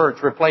the church,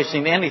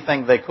 replacing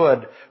anything they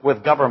could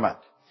with government.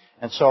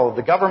 And so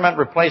the government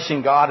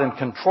replacing God and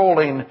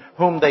controlling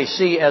whom they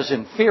see as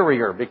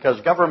inferior, because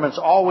governments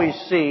always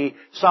see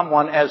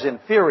someone as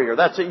inferior.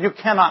 That's it. You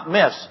cannot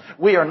miss.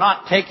 We are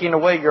not taking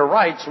away your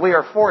rights. We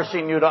are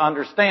forcing you to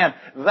understand.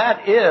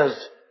 That is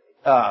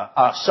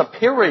a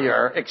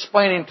superior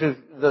explaining to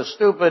the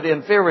stupid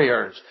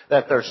inferiors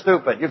that they're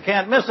stupid. You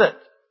can't miss it.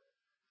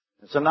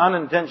 It's an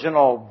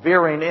unintentional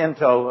veering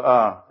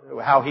into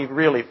how he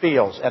really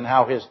feels and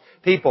how his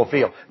people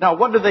feel. Now,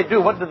 what do they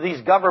do? What do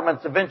these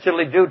governments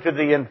eventually do to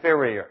the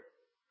inferior?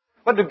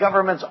 What do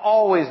governments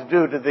always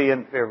do to the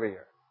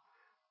inferior?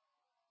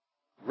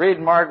 Read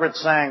Margaret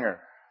Sanger.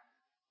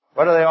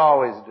 What do they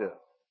always do?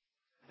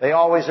 They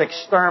always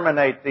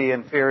exterminate the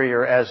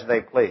inferior as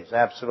they please.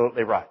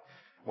 Absolutely right.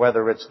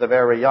 Whether it's the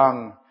very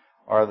young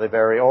or the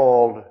very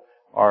old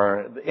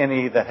or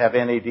any that have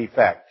any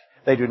defect.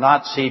 They do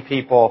not see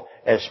people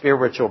as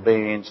spiritual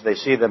beings. They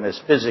see them as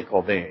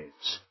physical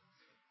beings.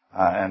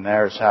 And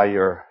there's how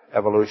your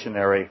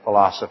evolutionary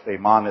philosophy,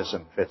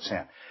 monism, fits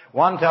in.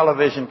 One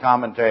television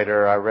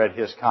commentator, I read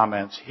his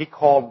comments, he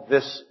called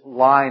this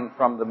line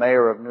from the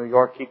mayor of New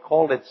York, he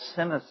called it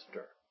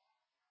sinister.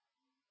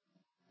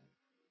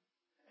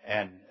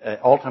 And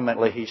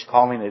ultimately he's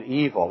calling it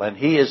evil. And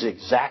he is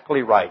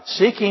exactly right.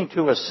 Seeking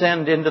to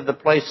ascend into the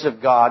place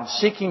of God,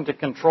 seeking to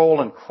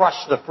control and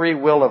crush the free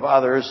will of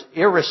others,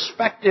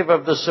 irrespective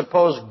of the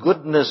supposed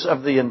goodness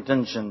of the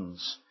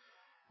intentions,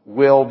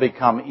 will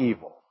become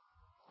evil.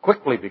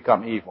 Quickly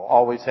become evil.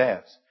 Always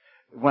has.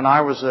 When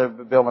I was,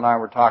 Bill and I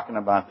were talking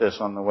about this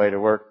on the way to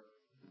work.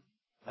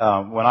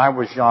 When I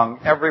was young,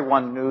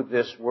 everyone knew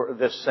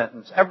this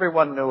sentence.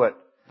 Everyone knew it.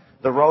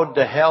 The road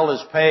to hell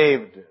is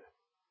paved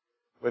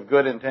with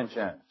good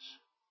intentions.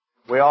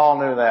 We all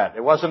knew that.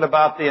 It wasn't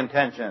about the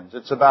intentions.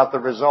 It's about the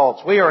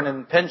results. We are an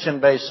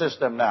intention-based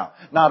system now,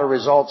 not a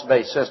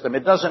results-based system.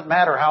 It doesn't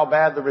matter how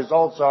bad the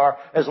results are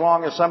as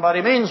long as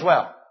somebody means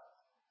well.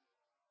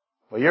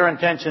 Well, your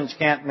intentions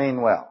can't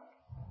mean well.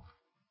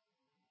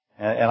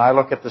 And I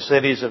look at the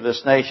cities of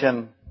this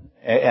nation,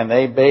 and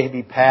they may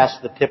be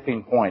past the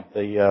tipping point,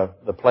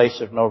 the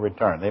place of no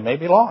return. They may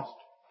be lost.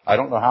 I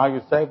don't know how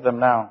you save them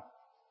now.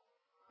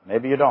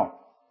 Maybe you don't.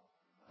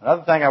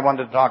 Another thing I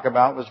wanted to talk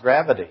about was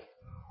gravity.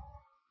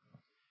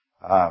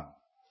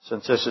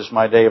 Since this is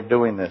my day of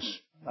doing this,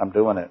 I'm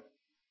doing it.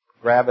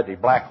 Gravity,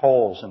 black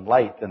holes and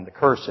light and the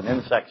curse and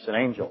insects and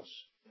angels.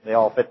 They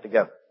all fit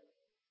together.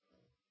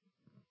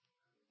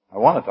 I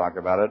want to talk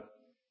about it.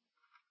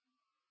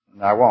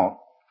 And I won't.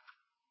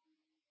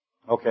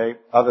 Okay,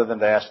 other than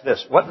to ask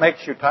this. What makes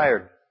you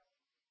tired?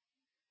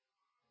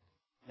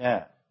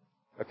 Yeah.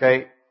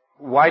 Okay,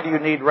 why do you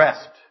need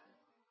rest?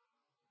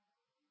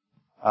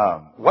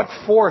 What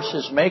force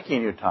is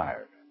making you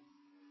tired?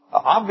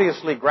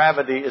 Obviously,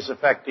 gravity is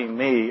affecting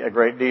me a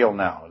great deal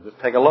now. Just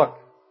take a look.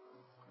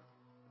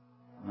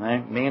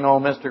 Right? Mean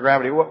old Mr.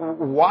 Gravity.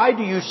 Why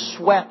do you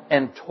sweat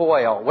and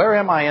toil? Where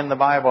am I in the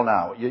Bible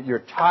now? You're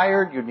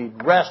tired, you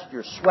need rest,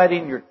 you're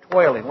sweating, you're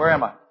toiling. Where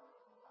am I?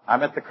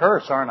 I'm at the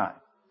curse, aren't I?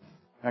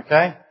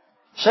 Okay?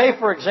 Say,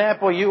 for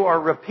example, you are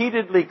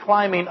repeatedly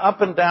climbing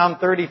up and down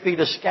 30 feet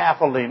of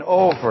scaffolding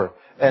over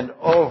and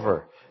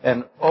over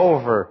and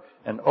over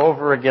and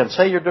over again.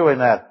 Say you're doing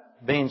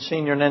that, being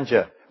senior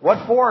ninja.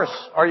 What force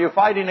are you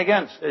fighting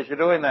against as you're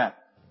doing that?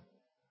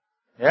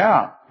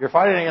 Yeah, you're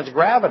fighting against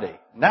gravity.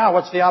 Now,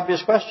 what's the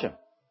obvious question?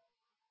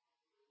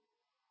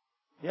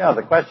 Yeah,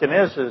 the question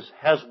is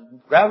has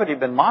gravity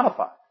been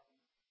modified?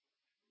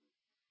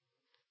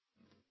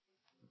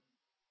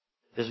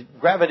 Is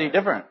gravity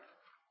different?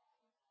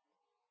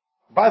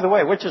 By the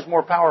way, which is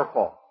more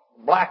powerful?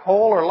 Black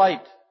hole or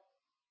light?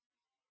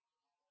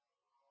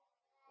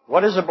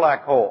 What is a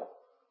black hole?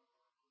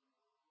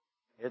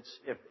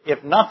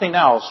 If nothing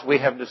else, we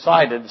have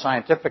decided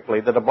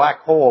scientifically that a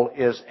black hole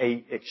is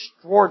an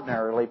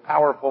extraordinarily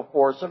powerful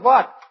force of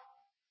what?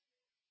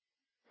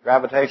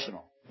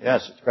 Gravitational.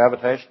 Yes, it's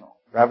gravitational.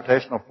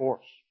 Gravitational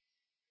force.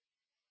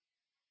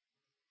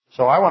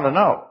 So I want to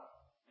know,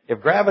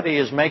 if gravity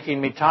is making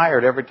me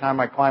tired every time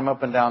I climb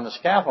up and down the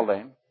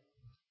scaffolding,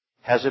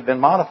 has it been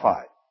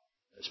modified?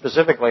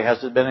 Specifically,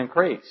 has it been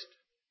increased?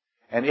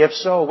 And if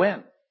so,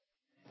 when?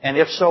 And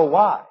if so,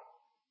 why?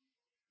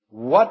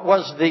 What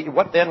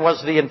then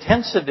was the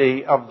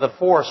intensity of the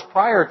force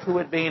prior to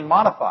it being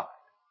modified?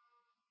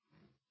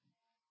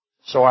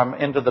 So I'm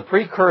into the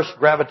pre-curse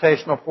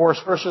gravitational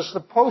force versus the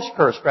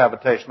post-curse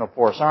gravitational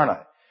force, aren't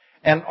I?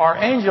 And are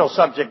angels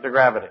subject to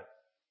gravity?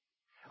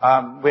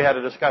 We had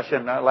a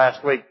discussion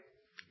last week.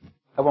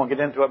 I won't get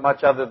into it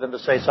much other than to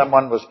say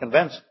someone was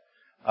convinced.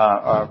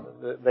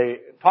 They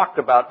talked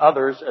about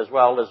others as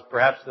well as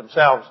perhaps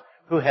themselves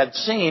who had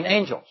seen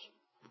angels.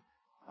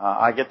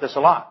 I get this a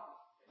lot.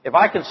 If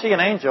I can see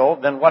an angel,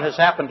 then what has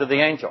happened to the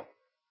angel?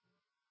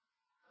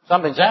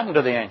 Something's happened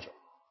to the angel.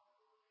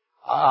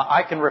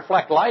 I can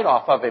reflect light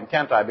off of him,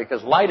 can't I?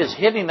 Because light is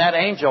hitting that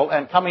angel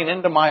and coming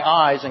into my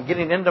eyes and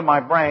getting into my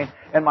brain,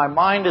 and my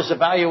mind is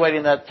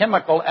evaluating that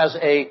chemical as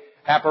a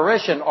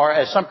apparition or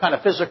as some kind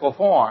of physical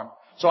form.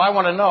 So I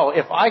want to know,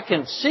 if I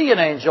can see an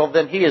angel,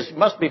 then he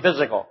must be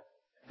physical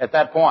at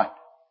that point.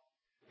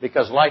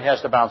 Because light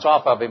has to bounce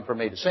off of him for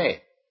me to see him.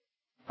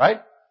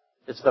 Right?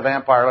 It's the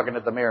vampire looking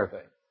at the mirror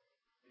thing.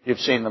 You've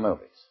seen the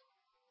movies.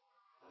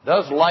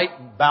 Does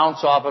light bounce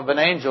off of an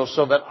angel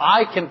so that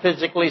I can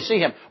physically see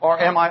him? Or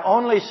am I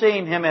only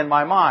seeing him in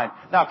my mind?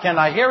 Now, can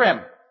I hear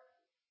him?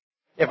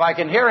 If I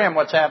can hear him,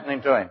 what's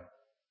happening to him?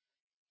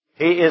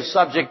 He is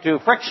subject to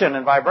friction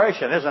and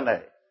vibration, isn't he?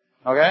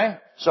 Okay?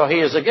 So he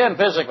is again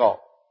physical.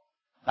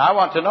 Now, I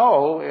want to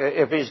know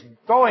if he's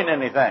going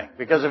anything.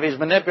 Because if he's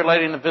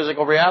manipulating the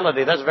physical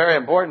reality, that's very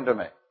important to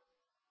me.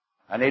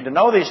 I need to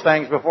know these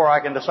things before I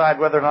can decide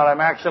whether or not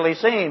I'm actually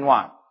seeing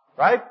one.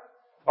 Right?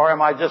 Or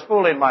am I just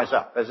fooling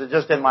myself? Is it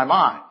just in my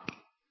mind?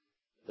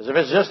 Because if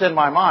it's just in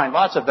my mind,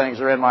 lots of things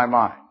are in my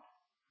mind.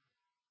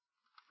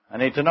 I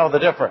need to know the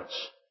difference.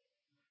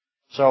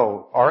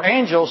 So, are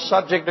angels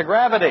subject to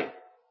gravity?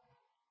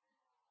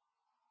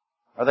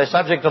 Are they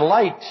subject to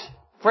light,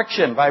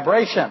 friction,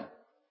 vibration?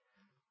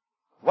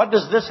 What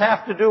does this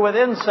have to do with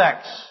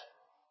insects?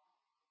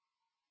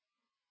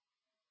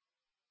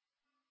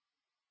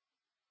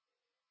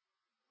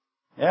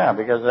 Yeah,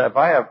 because if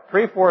I have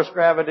pre-cursed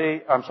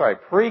gravity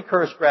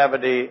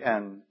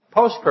and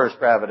post-cursed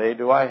gravity,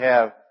 do I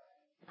have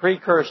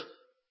pre-cursed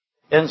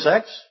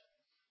insects?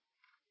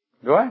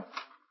 Do I?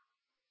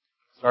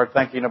 Start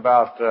thinking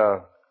about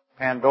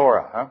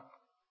Pandora, huh?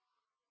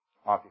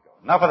 Off you go.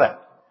 Enough of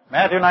that.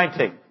 Matthew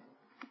 19.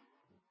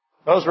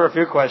 Those were a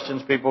few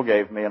questions people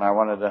gave me, and I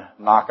wanted to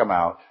knock them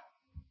out.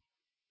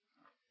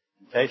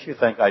 In case you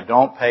think I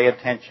don't pay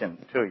attention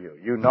to you.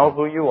 You know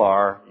who you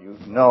are. You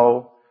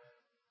know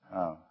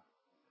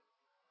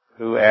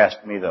who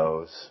asked me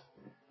those.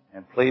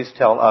 And please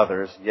tell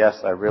others, yes,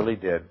 I really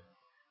did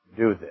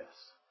do this.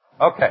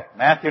 Okay,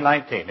 Matthew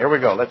 19. Here we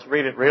go. Let's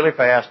read it really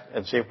fast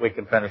and see if we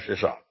can finish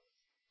this off.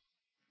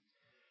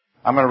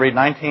 I'm going to read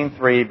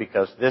 19:3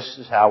 because this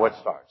is how it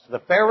starts. The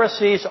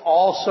Pharisees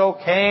also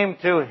came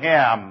to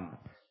him.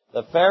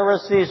 The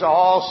Pharisees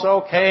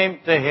also came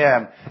to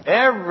him.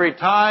 Every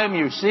time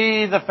you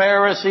see the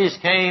Pharisees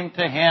came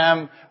to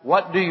him,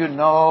 what do you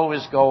know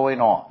is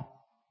going on?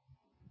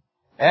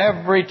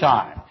 Every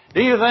time.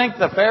 Do you think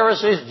the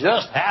Pharisees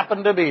just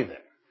happened to be there?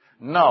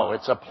 No,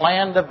 it's a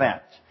planned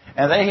event.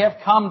 And they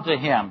have come to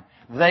him.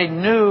 They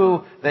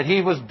knew that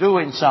he was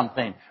doing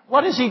something.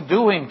 What is he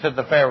doing to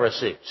the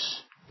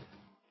Pharisees?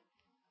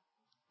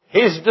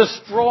 He's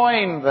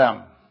destroying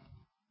them.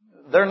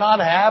 They're not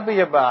happy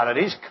about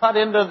it. He's cut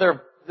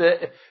into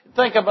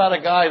think about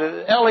a guy,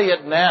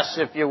 Elliot Ness,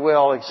 if you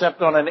will,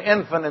 except on an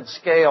infinite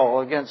scale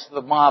against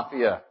the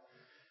mafia.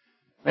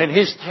 I mean,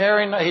 he's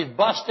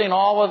busting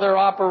all of their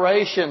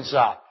operations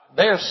up.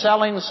 They're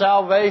selling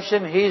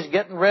salvation. He's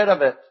getting rid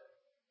of it.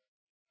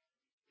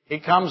 He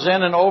comes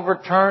in and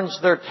overturns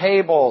their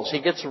tables.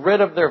 He gets rid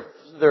of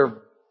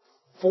their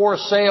for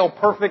sale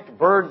perfect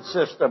bird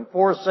system,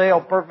 for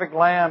sale perfect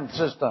lamb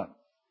system.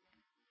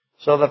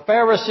 So the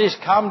Pharisees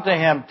come to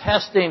him,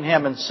 testing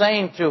him and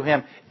saying to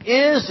him,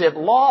 is it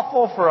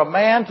lawful for a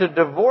man to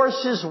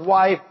divorce his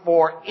wife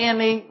for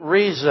any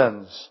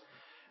reasons?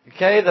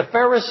 Okay, the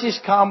Pharisees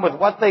come with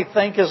what they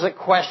think is a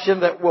question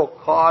that will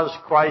cause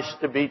Christ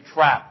to be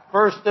trapped.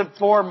 First and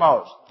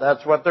foremost,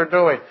 that's what they're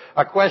doing.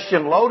 A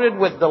question loaded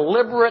with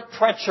deliberate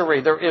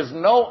treachery. There is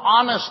no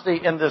honesty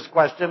in this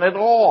question at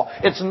all.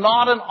 It's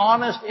not an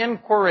honest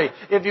inquiry.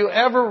 If you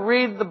ever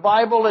read the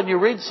Bible and you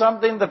read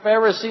something the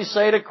Pharisees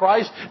say to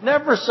Christ,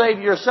 never say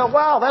to yourself,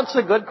 wow, that's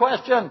a good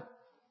question.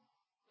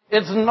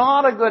 It's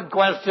not a good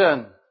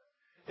question.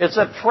 It's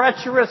a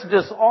treacherous,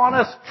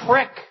 dishonest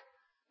trick.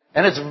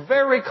 And it's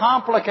very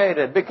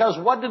complicated because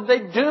what did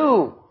they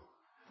do?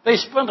 They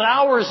spent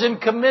hours in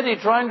committee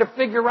trying to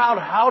figure out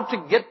how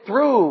to get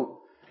through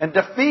and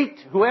defeat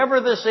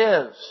whoever this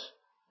is.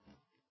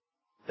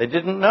 They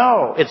didn't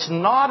know. It's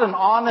not an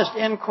honest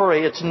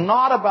inquiry. It's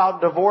not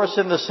about divorce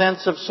in the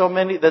sense of so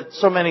many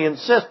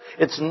insist.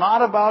 It's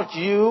not about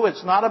you.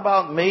 It's not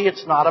about me.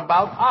 It's not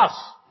about us.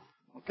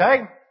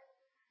 Okay?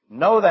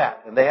 Know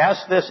that. And they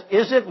ask this,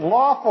 is it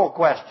lawful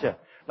question?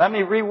 Let me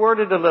reword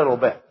it a little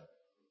bit.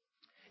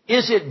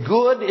 Is it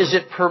good? Is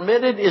it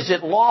permitted? Is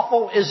it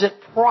lawful? Is it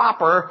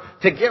proper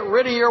to get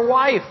rid of your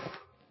wife?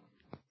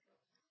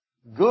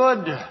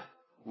 Good,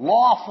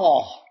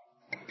 lawful,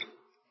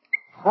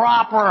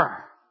 proper,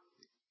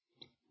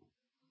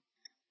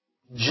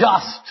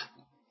 just,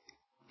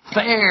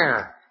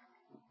 fair,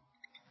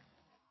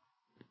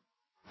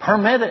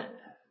 permitted.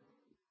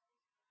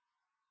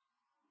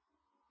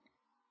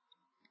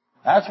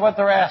 That's what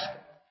they're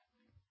asking.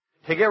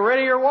 To get rid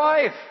of your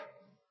wife.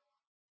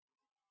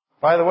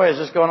 By the way, is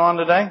this going on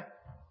today?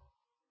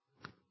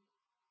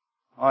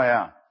 Oh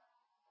yeah.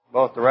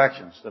 Both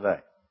directions today.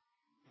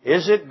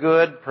 Is it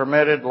good,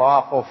 permitted,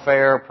 lawful,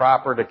 fair,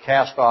 proper to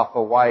cast off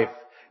a wife?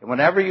 And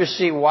whenever you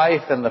see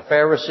wife and the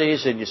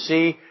Pharisees and you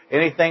see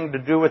anything to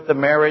do with the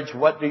marriage,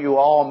 what do you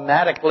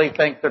automatically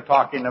think they're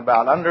talking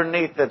about?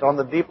 Underneath it, on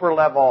the deeper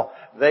level,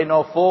 they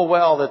know full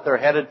well that they're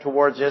headed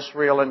towards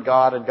Israel and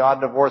God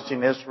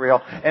divorcing Israel.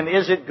 And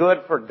is it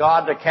good for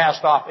God to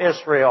cast off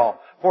Israel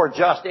for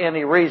just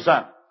any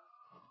reason?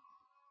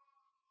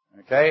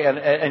 Okay,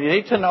 and you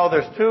need to know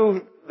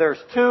there's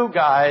two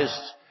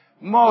guys.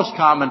 Most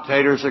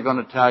commentators are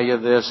going to tell you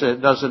this. It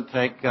doesn't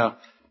take,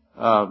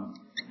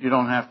 you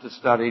don't have to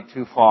study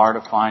too far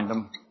to find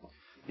them.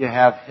 You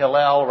have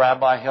Hillel,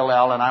 Rabbi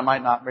Hillel, and I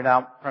might not be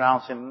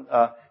pronouncing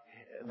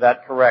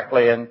that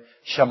correctly, and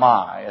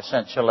Shammai,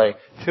 essentially.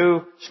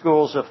 Two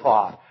schools of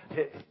thought.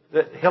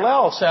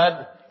 Hillel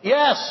said,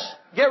 yes,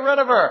 get rid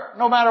of her,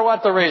 no matter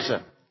what the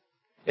reason.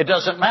 It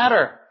doesn't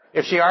matter.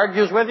 If she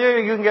argues with you,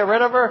 you can get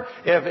rid of her.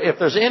 If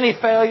there's any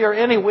failure,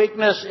 any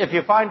weakness, if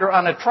you find her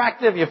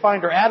unattractive, you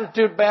find her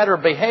attitude bad, her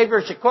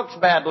behavior, she cooks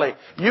badly,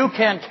 you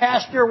can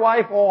cast your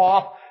wife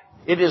off.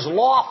 It is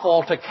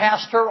lawful to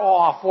cast her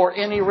off for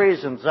any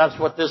reasons. That's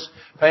what this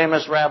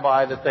famous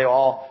rabbi that they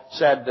all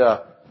said,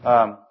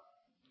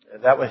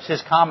 that was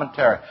his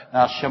commentary.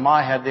 Now,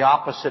 Shammai had the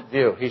opposite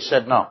view. He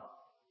said, no.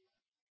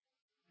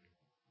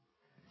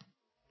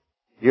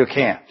 You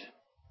can't.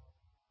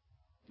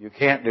 You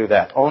can't do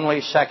that.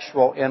 Only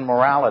sexual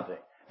immorality.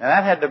 And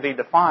that had to be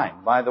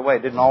defined, by the way.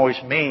 It didn't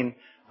always mean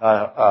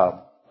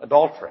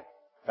adultery.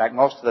 In fact,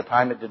 most of the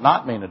time it did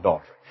not mean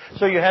adultery.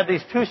 So you had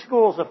these two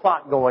schools of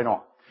thought going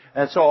on.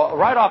 And so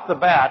right off the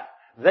bat,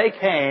 they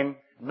came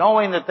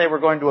knowing that they were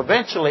going to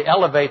eventually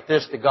elevate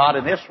this to God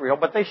in Israel.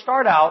 But they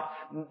start out,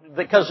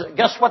 because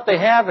guess what they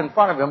have in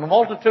front of them? A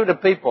multitude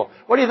of people.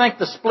 What do you think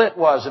the split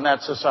was in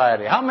that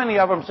society? How many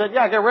of them said,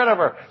 yeah, get rid of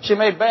her. She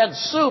made bad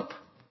soup.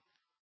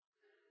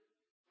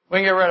 We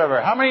can get rid of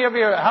her.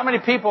 How many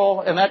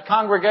people in that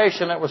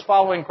congregation that was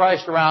following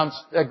Christ around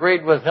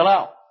agreed with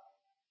Hillel?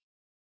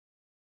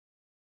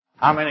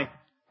 How many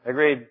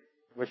agreed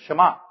with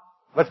Shammai?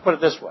 Let's put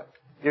it this way.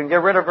 You can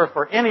get rid of her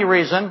for any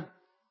reason.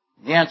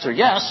 The answer,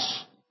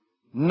 yes.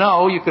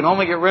 No, you can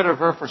only get rid of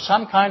her for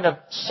some kind of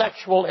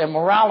sexual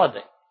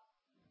immorality.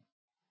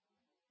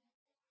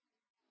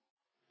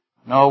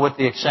 No, with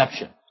the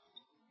exception.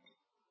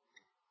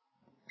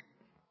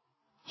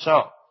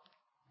 So,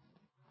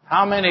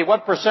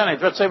 what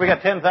percentage? Let's say we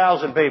got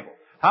 10,000 people.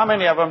 How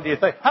many of them do you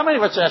think,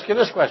 let's ask you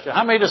this question.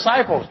 How many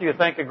disciples do you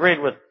think agreed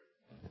with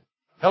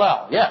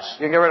Hillel? Yes,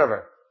 you can get rid of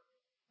her.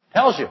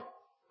 Tells you.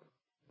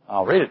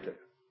 I'll read it to you.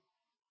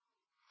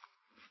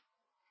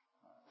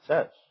 It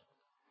says,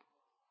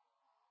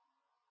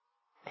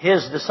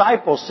 his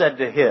disciples said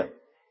to him,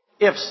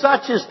 if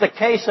such is the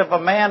case of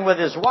a man with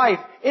his wife,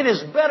 it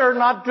is better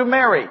not to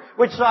marry.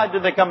 Which side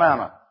did they come out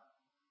on?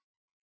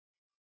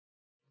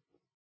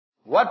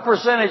 What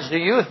percentage do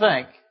you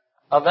think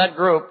of that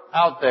group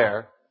out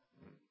there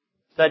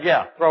said,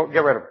 yeah,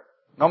 get rid of her,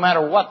 no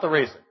matter what the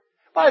reason?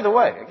 By the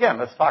way, again,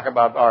 let's talk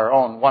about our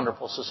own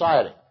wonderful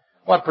society.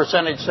 What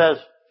percentage says,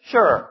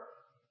 sure,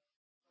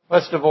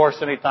 let's divorce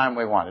any time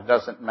we want. It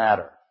doesn't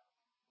matter.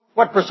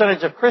 What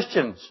percentage of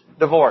Christians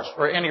divorce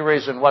for any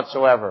reason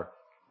whatsoever?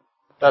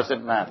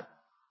 Doesn't matter.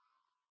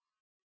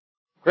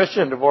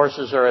 Christian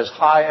divorces are as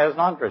high as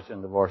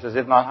non-Christian divorces,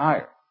 if not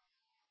higher.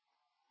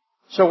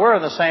 So we're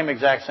in the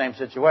exact same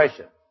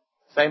situation.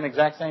 Same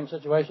exact same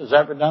situation? Is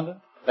that redundant?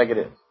 I think it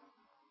is.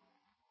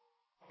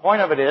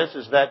 Point of it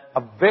is that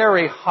a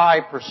very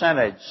high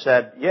percentage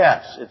said,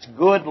 yes, it's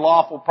good,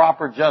 lawful,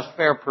 proper, just,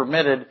 fair,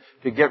 permitted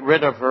to get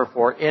rid of her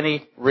for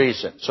any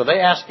reason. So they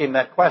ask him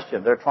that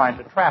question. They're trying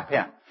to trap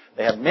him.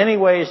 They have many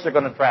ways they're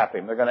going to trap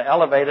him. They're going to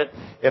elevate it.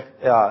 If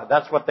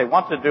that's what they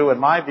want to do, in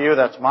my view,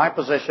 that's my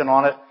position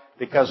on it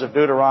because of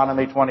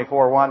Deuteronomy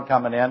 24:1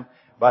 coming in.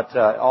 But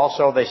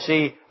also they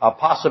see a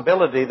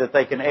possibility that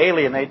they can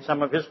alienate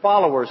some of his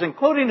followers,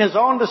 including his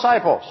own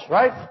disciples,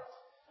 right?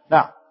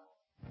 Now,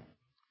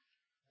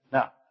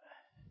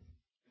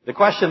 the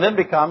question then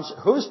becomes,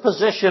 whose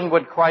position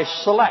would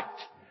Christ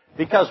select?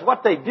 Because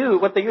what they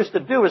used to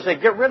do is they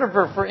get rid of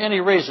her for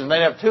any reason.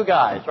 They'd have two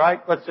guys, right?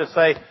 Let's just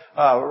say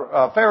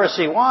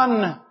Pharisee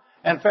 1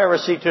 and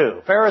Pharisee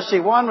 2.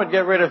 Pharisee 1 would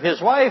get rid of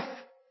his wife,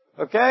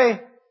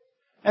 okay?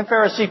 And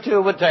Pharisee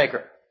 2 would take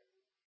her.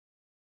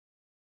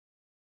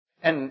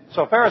 And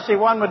so Pharisee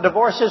 1 would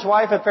divorce his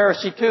wife and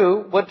Pharisee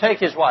 2 would take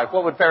his wife.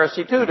 What would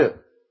Pharisee 2 do?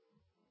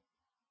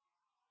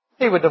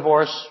 He would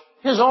divorce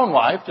his own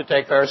wife to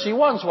take Pharisee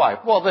 1's wife.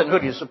 Well, then who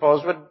do you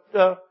suppose would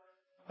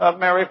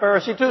marry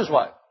Pharisee 2's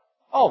wife?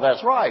 Oh,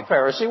 that's right,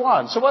 Pharisee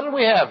 1. So what do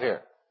we have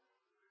here?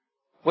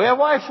 We have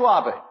wife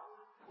swapping.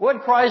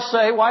 Would Christ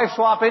say wife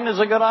swapping is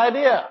a good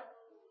idea?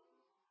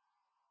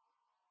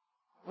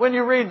 When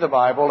you read the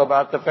Bible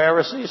about the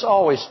Pharisees,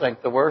 always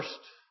think the worst.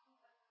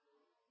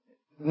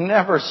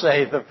 Never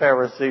say the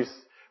Pharisees.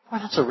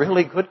 Well, that's a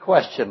really good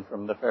question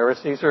from the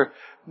Pharisees. Or,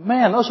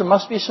 man, those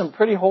must be some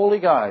pretty holy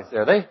guys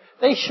there.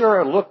 They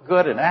sure look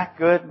good and act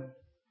good.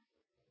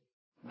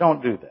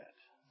 Don't do that.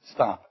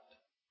 Stop it.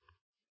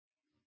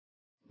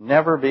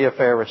 Never be a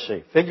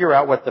Pharisee. Figure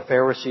out what the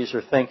Pharisees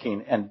are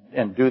thinking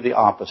and do the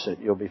opposite.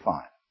 You'll be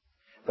fine.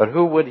 But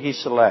who would he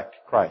select?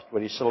 Christ.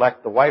 Would he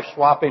select the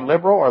wife-swapping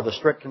liberal or the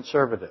strict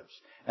conservatives?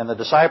 And the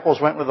disciples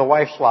went with the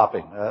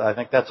wife-swapping. I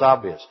think that's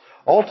obvious.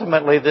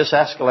 Ultimately, this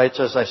escalates,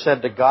 as I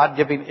said, to God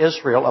giving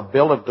Israel a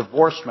bill of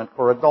divorcement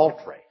for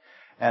adultery.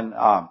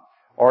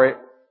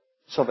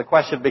 So the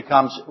question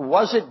becomes,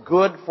 was it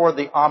good for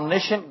the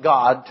omniscient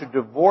God to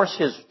divorce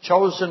his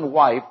chosen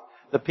wife,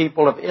 the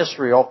people of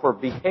Israel, for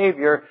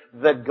behavior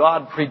that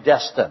God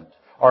predestined?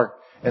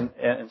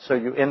 And so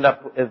you end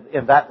up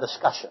in that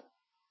discussion,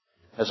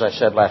 as I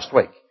said last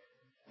week.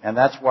 And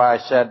that's why I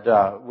said,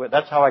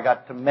 that's how I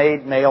got to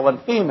made male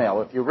and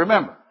female, if you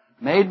remember.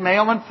 Made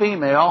male and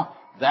female,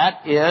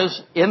 that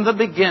is, in the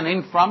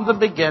beginning, from the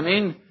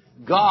beginning,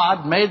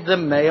 God made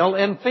them male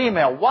and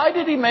female. Why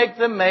did He make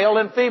them male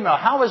and female?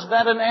 How is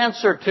that an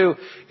answer to,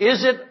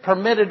 is it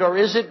permitted or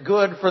is it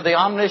good for the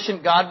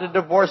omniscient God to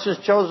divorce His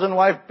chosen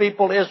wife,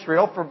 people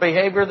Israel, for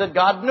behavior that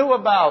God knew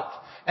about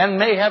and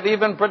may have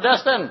even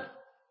predestined?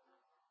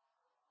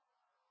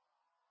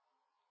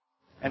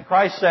 And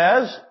Christ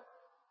says,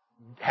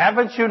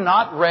 haven't you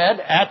not read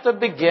at the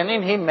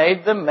beginning He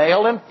made them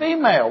male and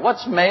female?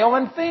 What's male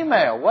and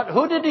female?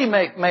 Who did He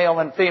make male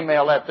and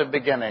female at the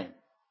beginning?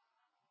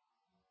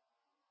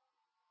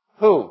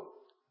 Who?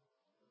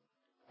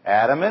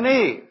 Adam and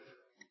Eve.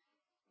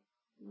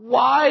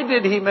 Why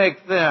did He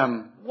make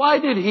them? Why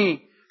did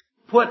He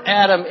put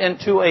Adam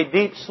into a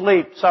deep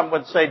sleep? Some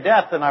would say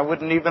death, and I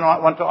wouldn't even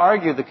want to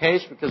argue the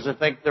case because I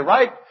think they're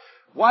right.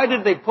 Why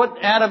did they put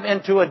Adam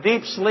into a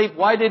deep sleep?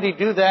 Why did He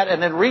do that?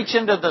 And then reach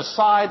into the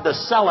side, the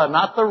sella,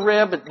 not the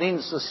rib, it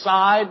means the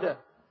side.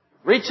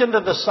 Reach into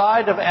the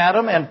side of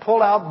Adam and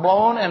pull out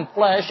bone and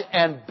flesh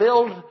and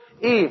build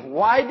Eve.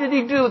 Why did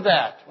He do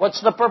that?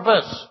 What's the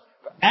purpose?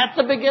 At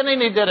the beginning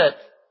He did it.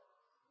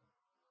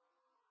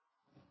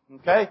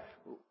 Okay?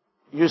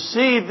 You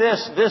see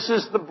this. This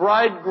is the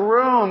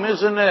bridegroom,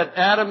 isn't it?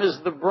 Adam is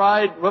the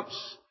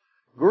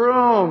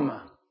groom.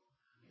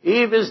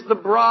 Eve is the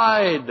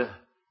bride.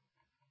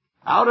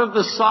 Out of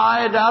the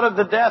side, out of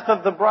the death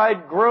of the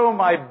bridegroom,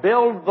 I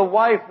build the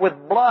wife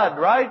with blood,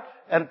 right?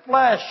 And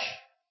flesh.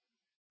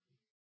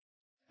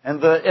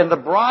 And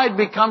the bride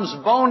becomes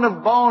bone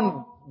of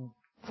bone,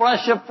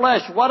 flesh of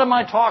flesh. What am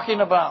I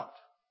talking about?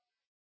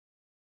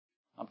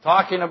 I'm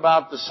talking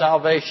about the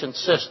salvation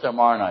system,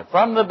 aren't I?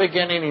 From the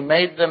beginning, He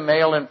made them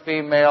male and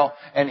female,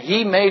 and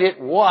He made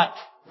it what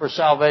for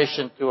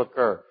salvation to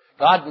occur?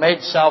 God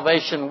made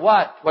salvation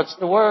what? What's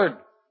the word?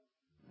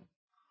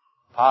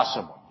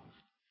 Possible.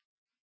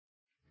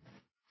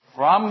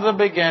 From the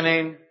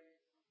beginning,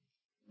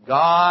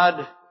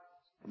 God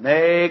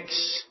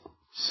makes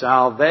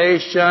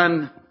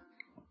salvation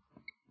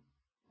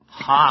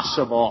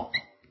possible.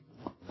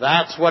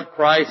 That's what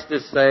Christ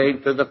is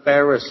saying to the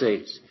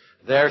Pharisees.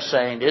 They're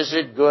saying, is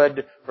it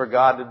good for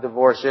God to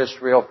divorce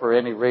Israel for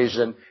any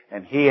reason?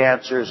 And He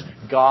answers,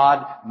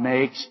 from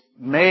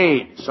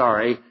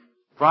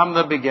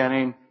the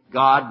beginning,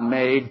 God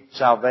made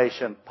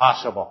salvation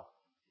possible.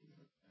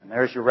 And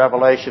there's your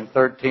Revelation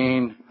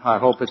 13, I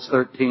hope it's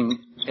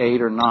 13:8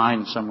 or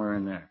 9, somewhere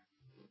in there.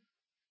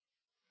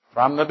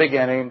 From the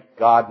beginning,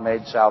 God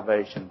made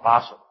salvation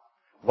possible.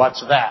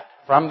 What's that?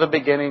 From the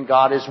beginning,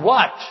 God is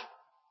what?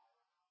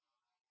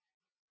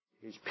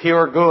 He's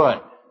pure good.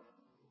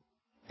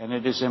 And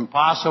it is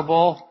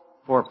impossible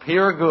for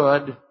pure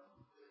good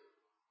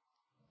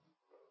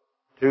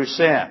to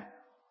sin.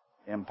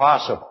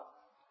 Impossible.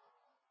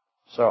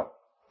 So,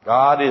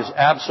 God is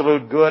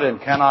absolute good and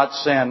cannot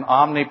sin.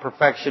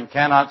 Omniperfection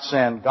cannot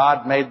sin.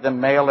 God made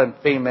them male and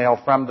female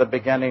from the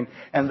beginning.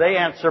 And they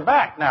answer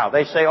back now.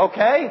 They say,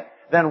 okay,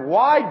 then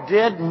why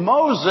did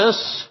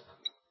Moses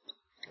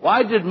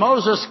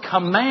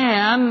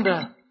command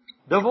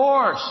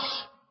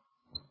divorce?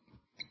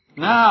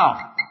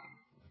 Now,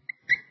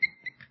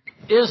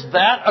 is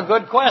that a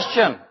good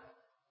question?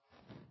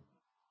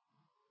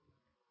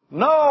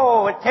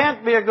 No, it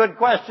can't be a good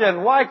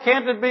question. Why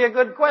can't it be a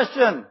good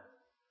question?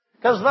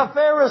 Because the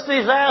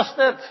Pharisees asked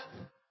it.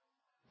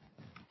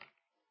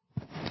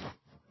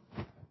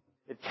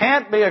 It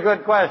can't be a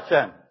good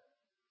question.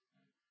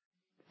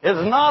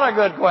 It's not a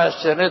good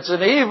question. It's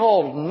an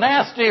evil,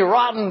 nasty,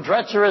 rotten,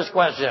 treacherous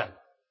question.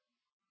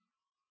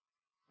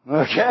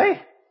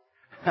 Okay?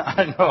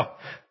 I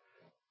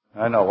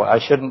know. I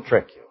shouldn't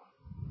trick you.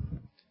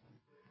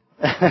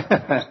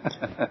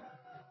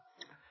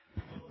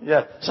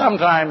 Yeah,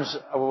 sometimes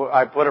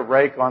I put a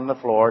rake on the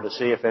floor to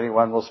see if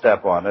anyone will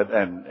step on it,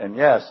 and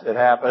yes, it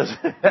happens.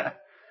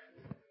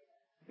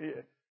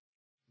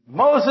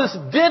 Moses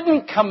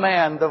didn't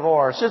command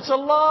divorce. It's a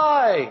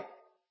lie.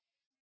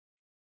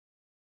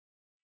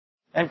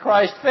 And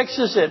Christ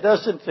fixes it,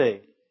 doesn't He?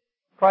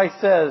 Christ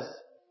says,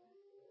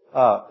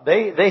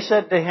 they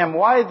said to Him,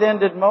 why then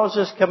did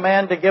Moses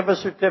command to give a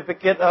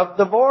certificate of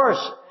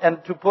divorce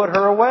and to put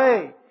her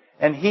away?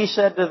 And He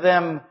said to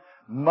them,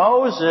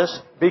 Moses,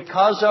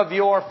 because of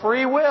your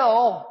free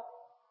will,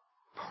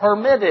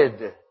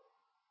 permitted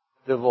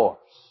divorce.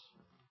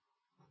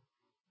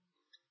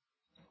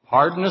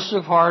 Hardness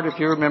of heart, if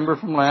you remember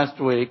from last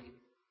week.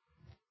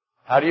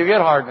 How do you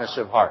get hardness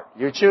of heart?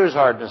 You choose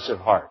hardness of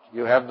heart.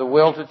 You have the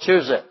will to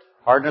choose it.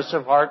 Hardness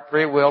of heart,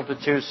 free will to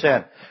choose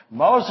sin.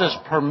 Moses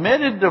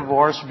permitted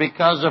divorce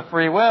because of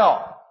free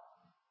will.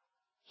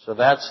 So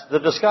that's the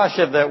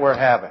discussion that we're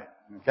having.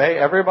 Okay,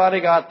 everybody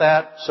got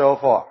that so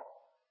far?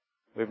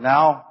 We've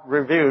now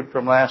reviewed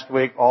from last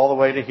week all the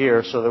way to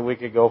here so that we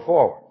could go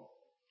forward.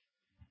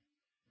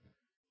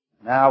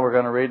 Now we're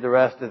going to read the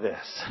rest of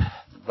this.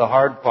 The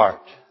hard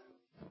part.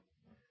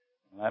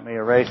 Let me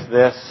erase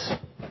this.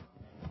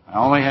 I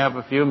only have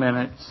a few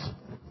minutes,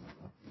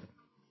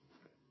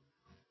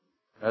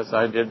 as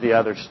I did the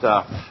other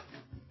stuff,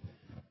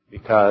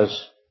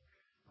 because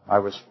I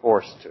was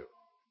forced to.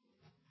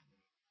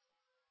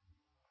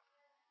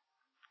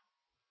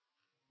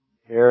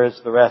 Here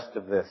is the rest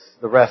of this,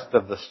 the rest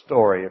of the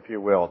story, if you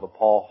will, the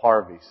Paul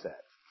Harvey set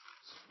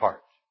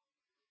part.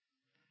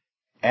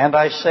 And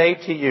I say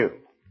to you,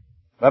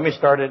 let me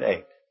start at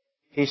 8.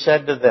 He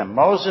said to them,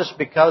 Moses,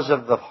 because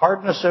of the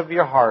hardness of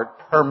your heart,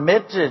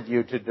 permitted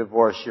you to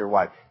divorce your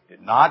wife.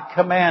 Did not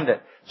command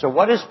it. So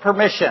what is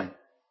permission,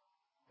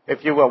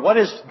 if you will? What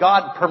is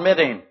God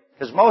permitting?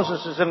 Because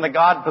Moses is in the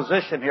God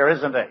position here,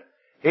 isn't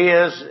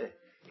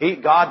he?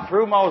 God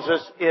through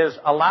Moses is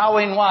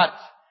allowing what?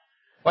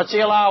 What's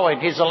he allowing?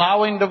 He's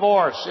allowing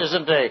divorce,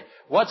 isn't he?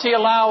 What's he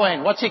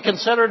allowing? What's he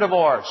consider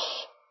divorce?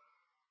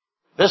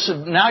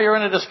 Now you're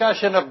in a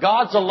discussion of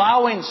God's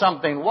allowing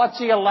something. What's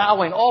he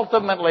allowing?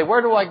 Ultimately,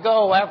 where do I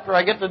go after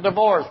I get the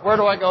divorce? Where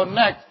do I go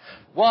next?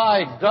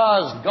 Why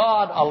does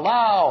God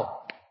allow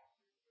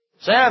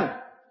sin?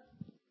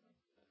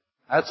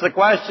 That's the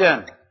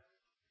question.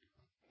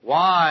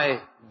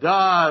 Why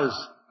does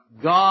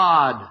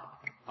God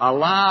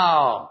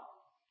allow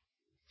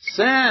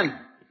sin?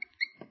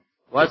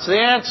 What's the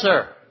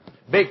answer?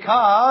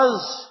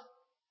 Because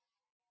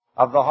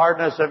of the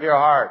hardness of your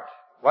heart.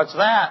 What's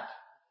that?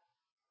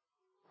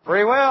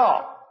 Free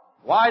will.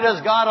 Why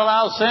does God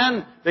allow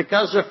sin?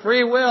 Because of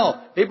free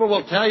will. People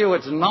will tell you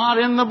it's not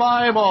in the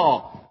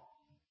Bible.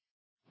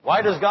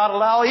 Why does God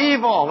allow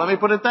evil? Let me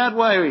put it that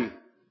way.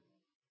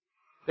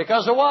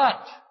 Because of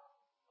what?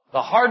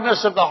 The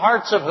hardness of the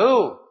hearts of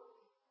who?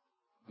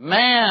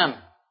 Man.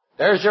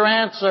 There's your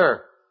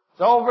answer.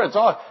 It's over. It's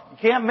all. You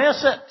can't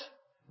miss it.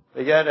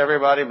 But yet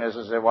everybody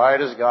misses it. Why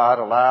does God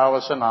allow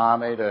a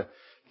tsunami to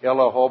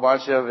kill a whole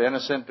bunch of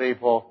innocent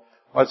people?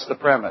 What's the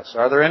premise?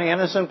 Are there any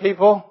innocent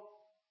people?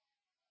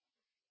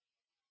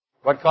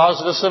 What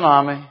caused the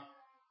tsunami?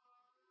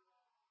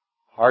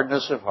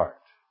 Hardness of heart.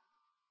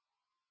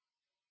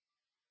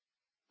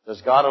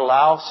 Does God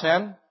allow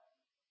sin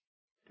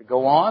to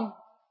go on?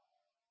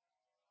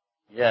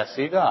 Yes,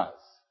 He does.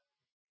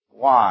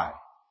 Why?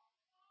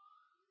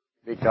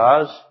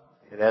 Because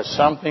it has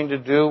something to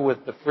do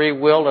with the free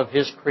will of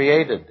His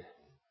created.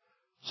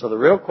 So the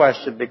real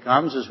question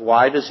becomes is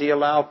why does He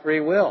allow free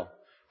will?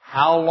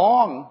 How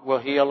long will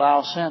He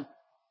allow sin?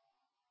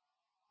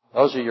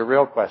 Those are your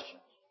real questions.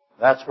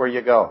 That's where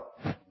you go.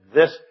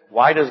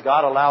 Why does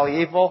God allow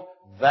evil?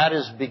 That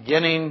is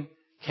beginning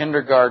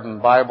kindergarten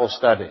Bible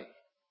study.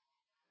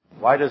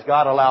 Why does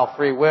God allow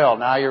free will?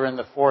 Now you're in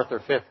the 4th or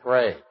 5th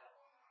grade.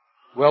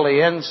 Will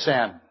He end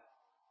sin?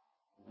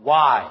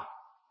 Why?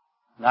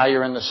 Now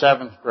you're in the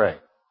 7th grade.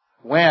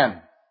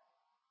 When?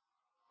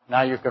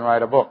 Now you can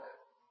write a book.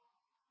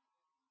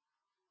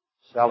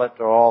 Sell it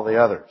to all the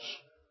others.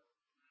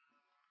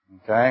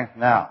 Okay?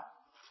 Now,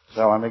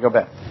 so let me go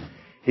back.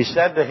 He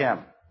said to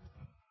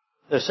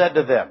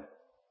them,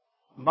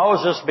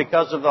 Moses,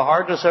 because of the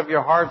hardness of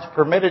your hearts,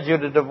 permitted you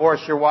to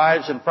divorce your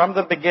wives, and from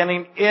the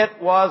beginning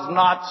it was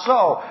not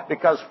so.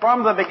 Because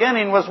from the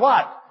beginning was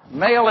what?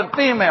 Male and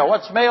female.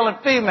 What's male and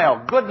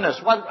female? Goodness.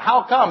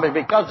 How come?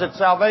 Because it's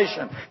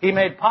salvation. He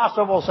made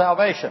possible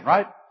salvation,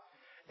 right?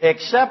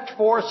 Except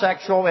for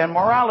sexual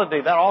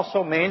immorality. That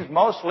also means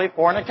mostly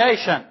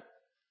fornication.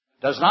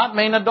 Does not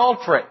mean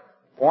adultery.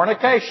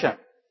 Fornication.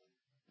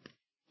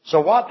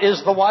 So what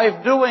is the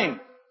wife doing?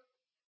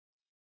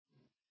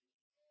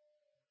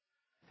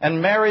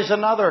 And marries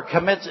another,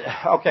 commits...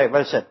 Okay,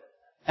 listen.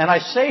 And I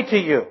say to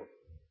you,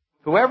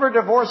 whoever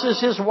divorces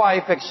his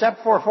wife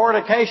except for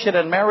fornication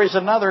and marries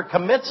another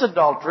commits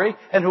adultery,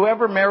 and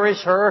whoever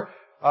marries her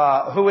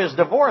who is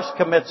divorced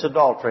commits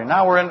adultery.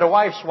 Now we're into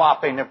wife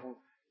swapping.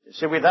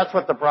 That's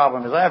what the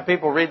problem is. I have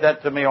people read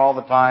that to me all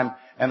the time,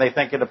 and they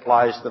think it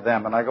applies to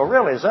them. And I go,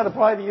 really? Does that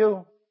apply to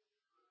you?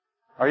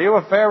 Are you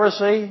a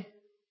Pharisee?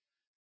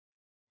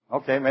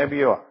 Okay, maybe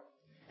you are.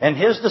 And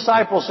his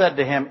disciples said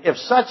to him, if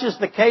such is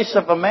the case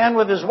of a man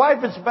with his wife,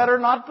 it's better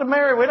not to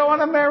marry. We don't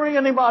want to marry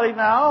anybody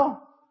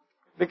now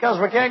because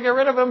we can't get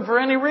rid of him for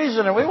any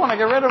reason. And we want to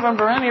get rid of him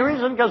for any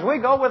reason because we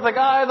go with the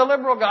guy, the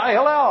liberal guy,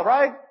 Hillel,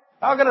 right?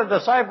 How good of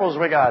disciples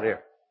we got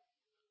here?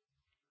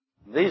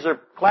 These are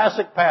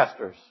classic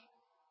pastors.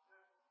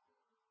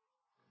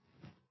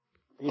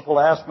 People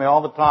ask me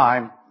all the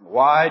time,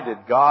 why did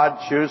God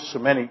choose so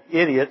many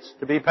idiots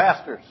to be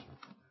pastors?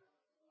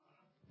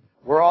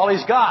 We're all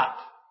He's got.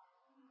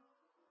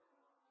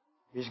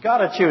 He's got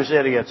to choose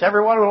idiots.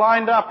 Everyone who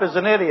lined up is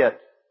an idiot.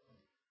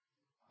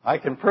 I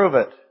can prove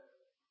it.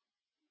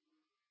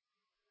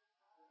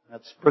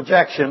 That's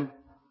projection.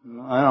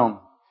 I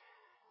know.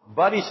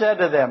 But He said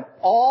to them,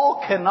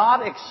 all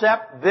cannot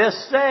accept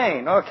this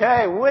saying.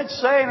 Okay, which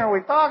saying are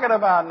we talking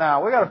about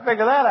now? We've got to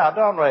figure that out,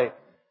 don't we?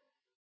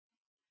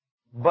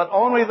 But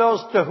only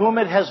those to whom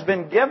it has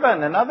been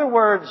given. In other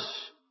words,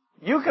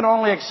 you can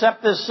only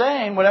accept this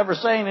saying, whatever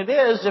saying it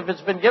is, if it's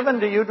been given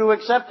to you to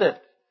accept it.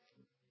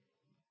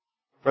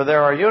 For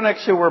there are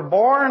eunuchs who were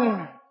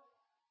born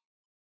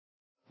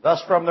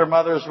thus from their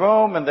mother's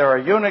womb, and there are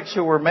eunuchs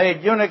who were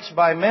made eunuchs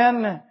by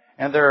men,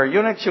 and there are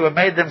eunuchs who have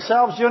made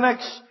themselves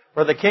eunuchs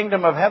for the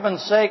kingdom of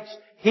heaven's sakes.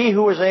 He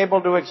who is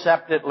able to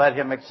accept it, let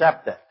him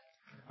accept it.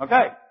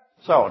 Okay,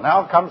 so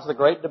now comes the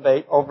great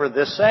debate over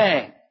this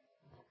saying.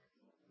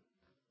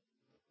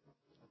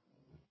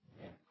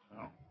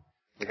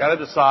 You got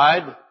to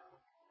decide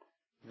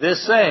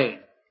this saying.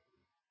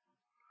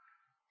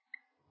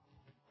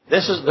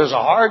 There's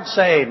a hard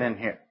saying in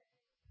here.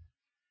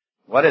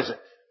 What is it?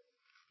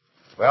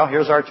 Well,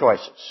 here's our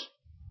choices.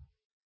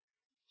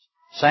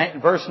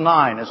 Verse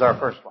 9 is our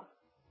first one.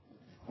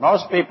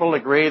 Most people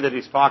agree that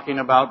he's talking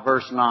about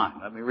verse 9.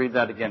 Let me read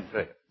that again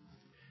to you.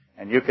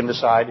 And you can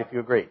decide if you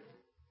agree.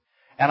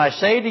 And I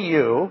say to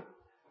you,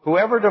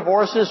 whoever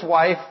divorces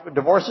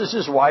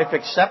his wife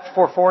except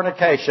for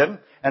fornication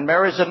and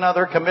marries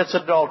another commits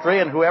adultery,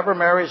 and whoever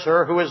marries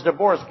her who is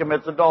divorced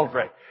commits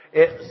adultery.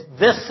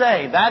 This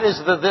saying, that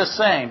is this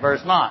saying, verse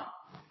 9.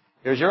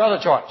 Here's your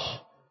other choice.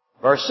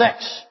 Verse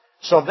 6.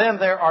 So then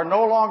there are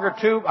no longer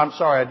two, I'm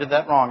sorry, I did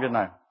that wrong, didn't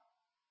I?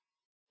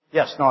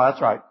 Yes, no, that's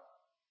right.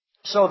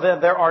 So then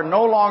there are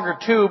no longer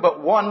two,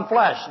 but one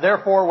flesh.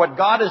 Therefore, what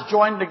God has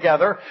joined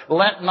together,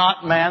 let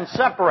not man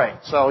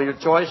separate. So your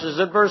choice is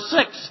at verse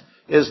 6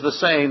 is the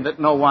saying that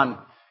no one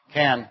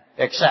can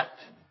accept.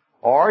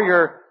 Or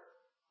your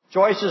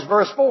choice is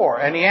verse 4.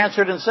 And he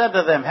answered and said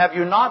to them, have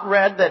you not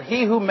read that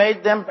he who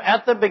made them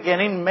at the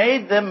beginning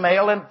made them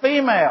male and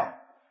female?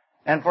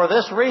 And for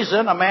this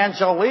reason, a man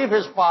shall leave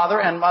his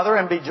father and mother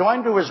and be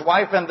joined to his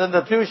wife, and then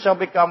the two shall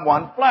become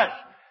one flesh.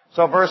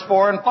 So verse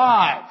 4 and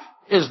 5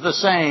 is the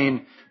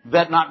saying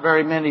that not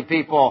very many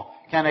people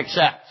can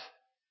accept.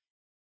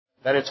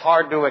 That it's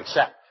hard to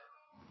accept.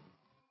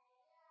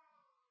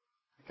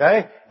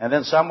 Okay? And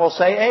then some will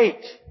say 8.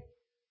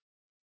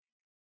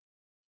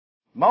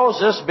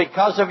 Moses,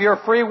 because of your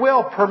free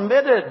will,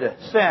 permitted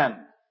sin.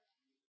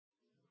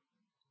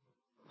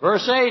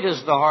 Verse 8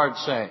 is the hard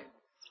saying.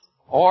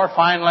 Or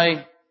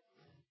finally,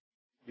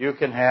 you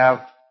can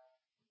have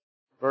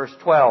verse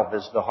 12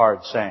 is the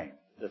hard saying.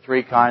 The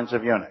 3 kinds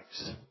of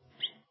eunuchs.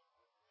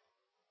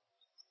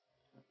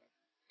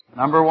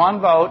 Number 1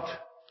 vote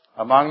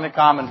among the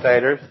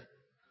commentators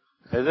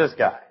is this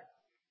guy.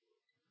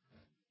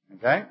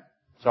 Okay?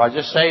 So I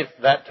just say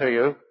that to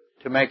you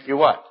to make you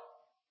what?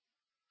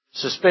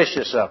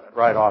 Suspicious of it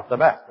right off the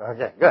bat.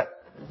 Okay, good.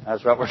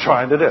 That's what we're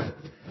trying to do.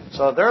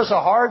 So there's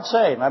a hard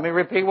saying. Let me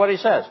repeat what he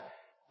says.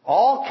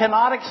 All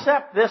cannot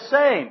accept this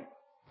saying,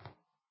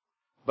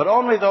 but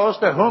only those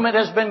to whom it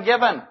has been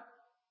given.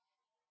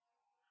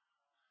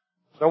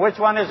 So which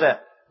one is it?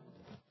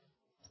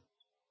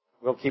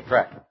 We'll keep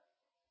track.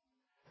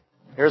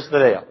 Here's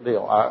the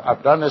deal.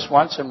 I've done this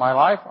once in my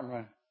life.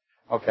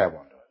 Okay, I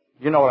won't do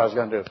it. You know what I was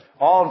going to do.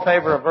 All in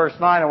favor of verse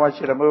 9, I want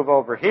you to move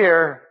over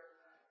here.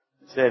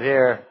 Sit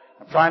here.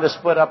 I'm trying to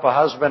split up a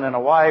husband and a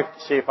wife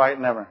to see if I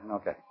can never.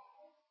 Okay.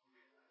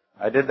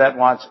 I did that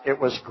once. It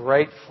was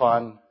great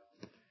fun.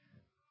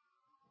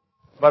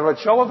 But with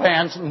show of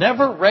hands,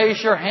 never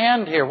raise your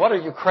hand here. What, are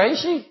you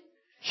crazy?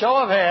 Show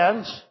of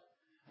hands.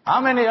 How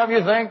many of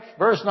you think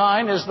verse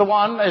 9 is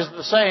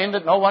the saying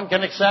that no one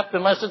can accept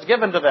unless it's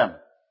given to them?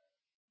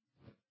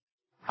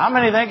 How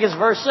many think it's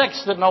verse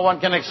 6 that no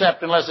one can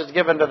accept unless it's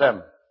given to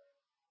them?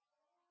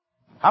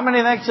 How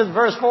many think it's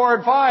verse 4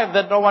 and 5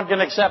 that no one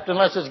can accept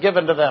unless it's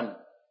given to them?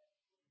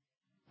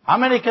 How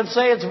many can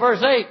say it's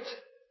verse 8?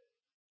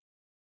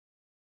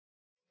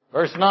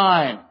 Verse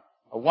 9.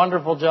 A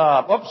wonderful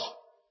job. Oops.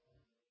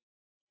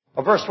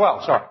 Oh, verse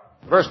 12, sorry.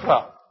 Verse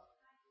 12.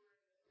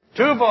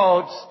 Two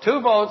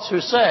votes who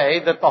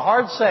say that the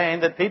hard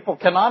saying that people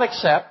cannot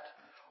accept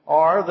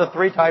are the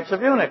 3 types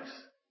of eunuchs.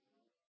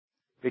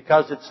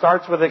 Because it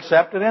starts with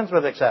accept and ends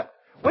with accept.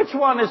 Which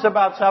one is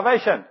about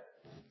salvation?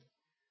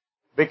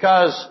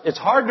 Because it's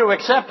hard to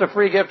accept a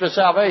free gift of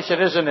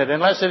salvation, isn't it?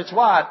 Unless it's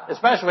what?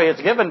 Especially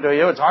it's given to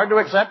you. It's hard to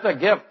accept a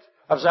gift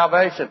of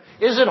salvation.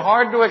 Is it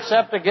hard to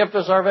accept a gift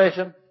of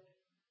salvation?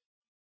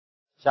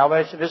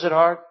 Salvation, is it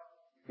hard?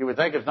 You would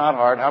think it's not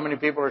hard. How many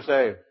people are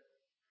saved?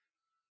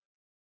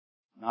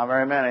 Not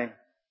very many.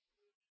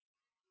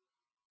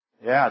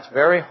 Yeah, it's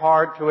very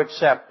hard to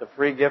accept the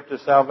free gift of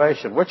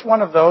salvation. Which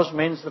one of those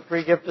means the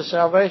free gift of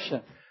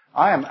salvation?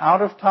 I am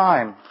out of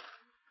time.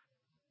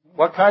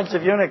 What kinds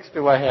of eunuchs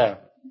do I have?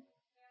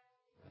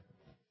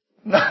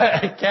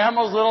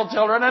 Camels, little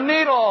children, and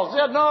needles.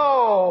 Yeah,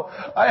 no.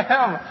 I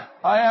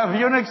have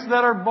eunuchs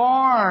that are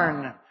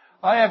born.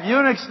 I have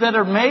eunuchs that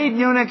are made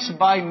eunuchs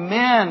by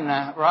men,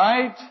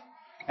 right?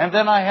 And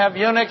then I have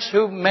eunuchs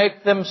who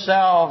make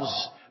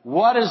themselves.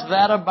 What is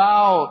that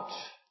about?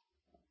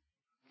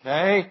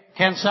 Okay?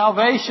 Can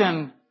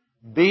salvation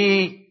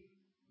be,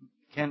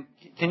 can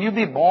you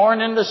be born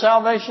into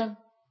salvation?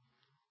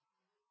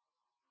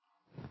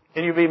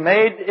 Can you be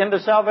made into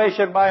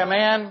salvation by a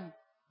man?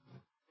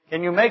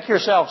 Can you make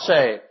yourself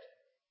saved?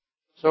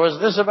 So is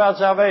this about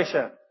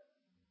salvation?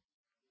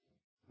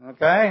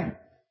 Okay?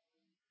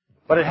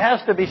 But it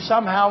has to be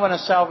somehow in a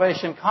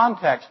salvation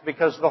context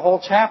because the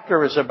whole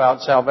chapter is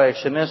about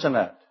salvation, isn't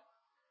it?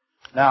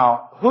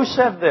 Now, who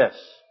said this?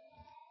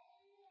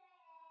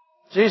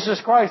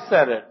 Jesus Christ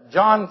said it.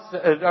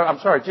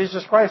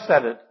 Jesus Christ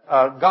said it.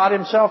 God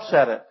Himself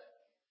said it.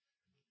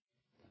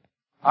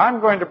 I'm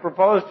going to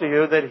propose to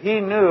you that He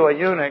knew a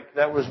eunuch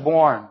that was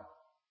born.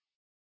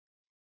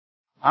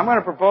 I'm going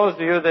to propose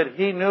to you that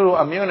He knew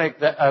a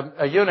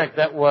eunuch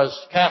that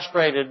was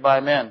castrated by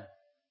men.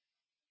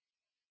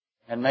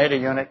 and made a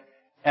eunuch.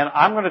 And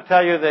I'm going to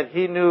tell you that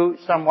he knew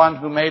someone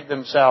who made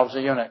themselves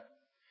a eunuch.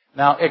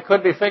 Now, it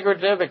could be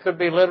figurative, it could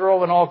be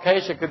literal in all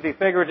cases, it could be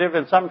figurative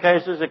in some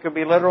cases, it could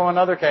be literal in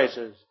other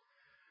cases.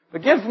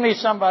 But give me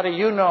somebody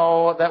you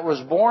know that was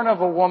born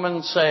of a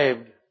woman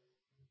saved.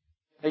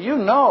 Now, you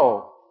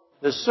know,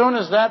 as soon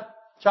as that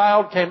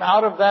child came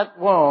out of that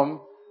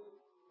womb,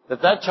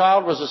 that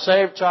child was a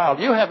saved child.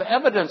 You have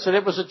evidence that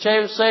it was a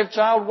saved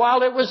child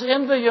while it was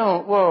in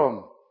the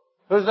womb.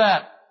 Who's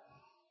that?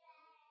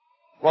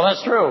 Well,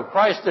 that's true.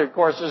 Christ, of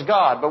course, is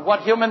God. But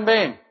what human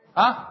being?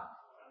 Huh?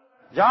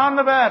 John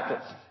the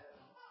Baptist.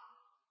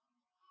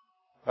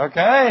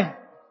 Okay?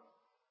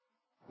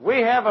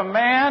 We have a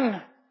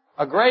man,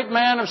 a great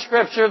man of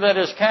Scripture that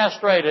is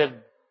castrated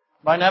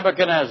by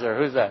Nebuchadnezzar.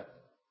 Who's that?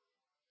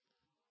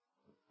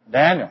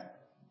 Daniel.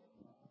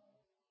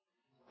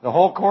 The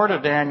whole court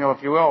of Daniel,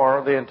 if you will,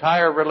 or the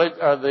entire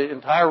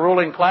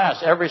ruling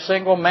class, every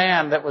single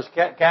man that was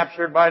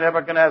captured by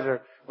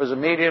Nebuchadnezzar was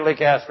immediately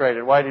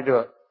castrated. Why did he do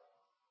it?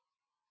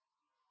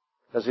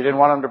 Because he didn't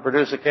want him to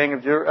produce a king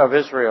of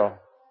Israel.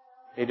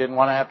 He didn't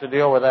want to have to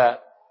deal with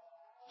that.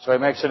 So he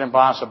makes it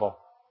impossible.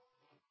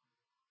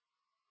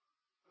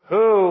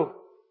 Who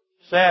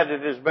said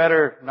it is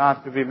better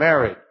not to be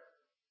married?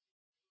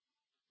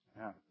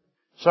 Yeah.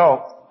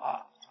 So,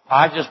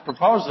 I just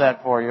proposed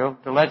that for you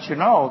to let you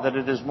know that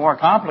it is more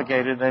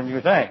complicated than you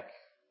think.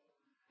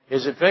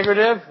 Is it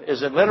figurative?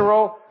 Is it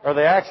literal? Or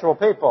the actual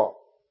people?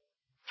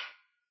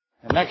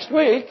 And next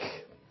week,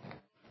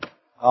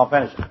 I'll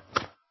finish it.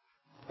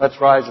 Let's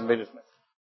rise and be dismissed.